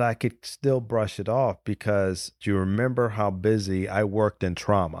up, but I could still brush it off, because do you remember how busy I worked in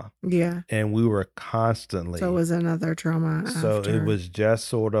trauma? Yeah. And we were constantly. So it was another trauma. So it was just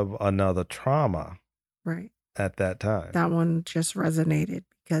sort of another trauma. Right. At that time. That one just resonated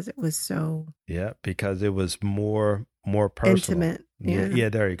because it was so. Yeah, because it was more personal. Intimate. Yeah. Yeah,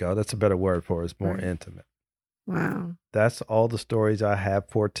 there you go. That's a better word for it. It's more intimate. Wow. That's all the stories I have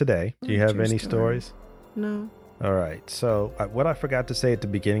for today. Do you have any stories? No. All right. So what I forgot to say at the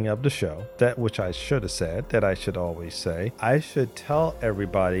beginning of the show, that which I should have said, that I should always say, I should tell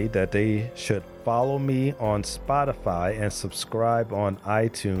everybody that they should follow me on Spotify and subscribe on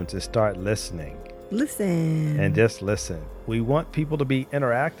iTunes and start listening. Listen. And just listen. We want people to be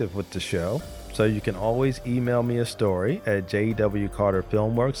interactive with the show. So you can always email me a story at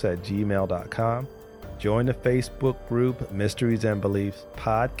jwcarterfilmworks@gmail.com. Join the Facebook group Mysteries and Beliefs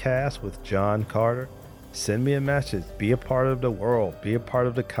Podcast with John Carter. Send me a message. Be a part of the world. Be a part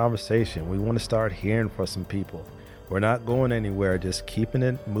of the conversation. We want to start hearing from some people. We're not going anywhere, just keeping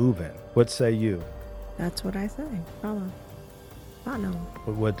it moving. What say you? That's what I say. Follow.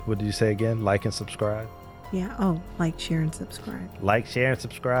 What did you say again? Like and subscribe? Yeah. Oh, like, share, and subscribe. Like, share, and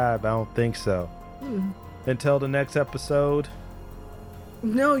subscribe. I don't think so. Until the next episode.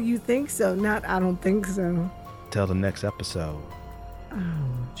 No, you think so. Not, I don't think so. Till the next episode.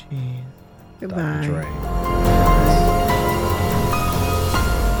 Oh, jeez. Goodbye. Dr. Dre.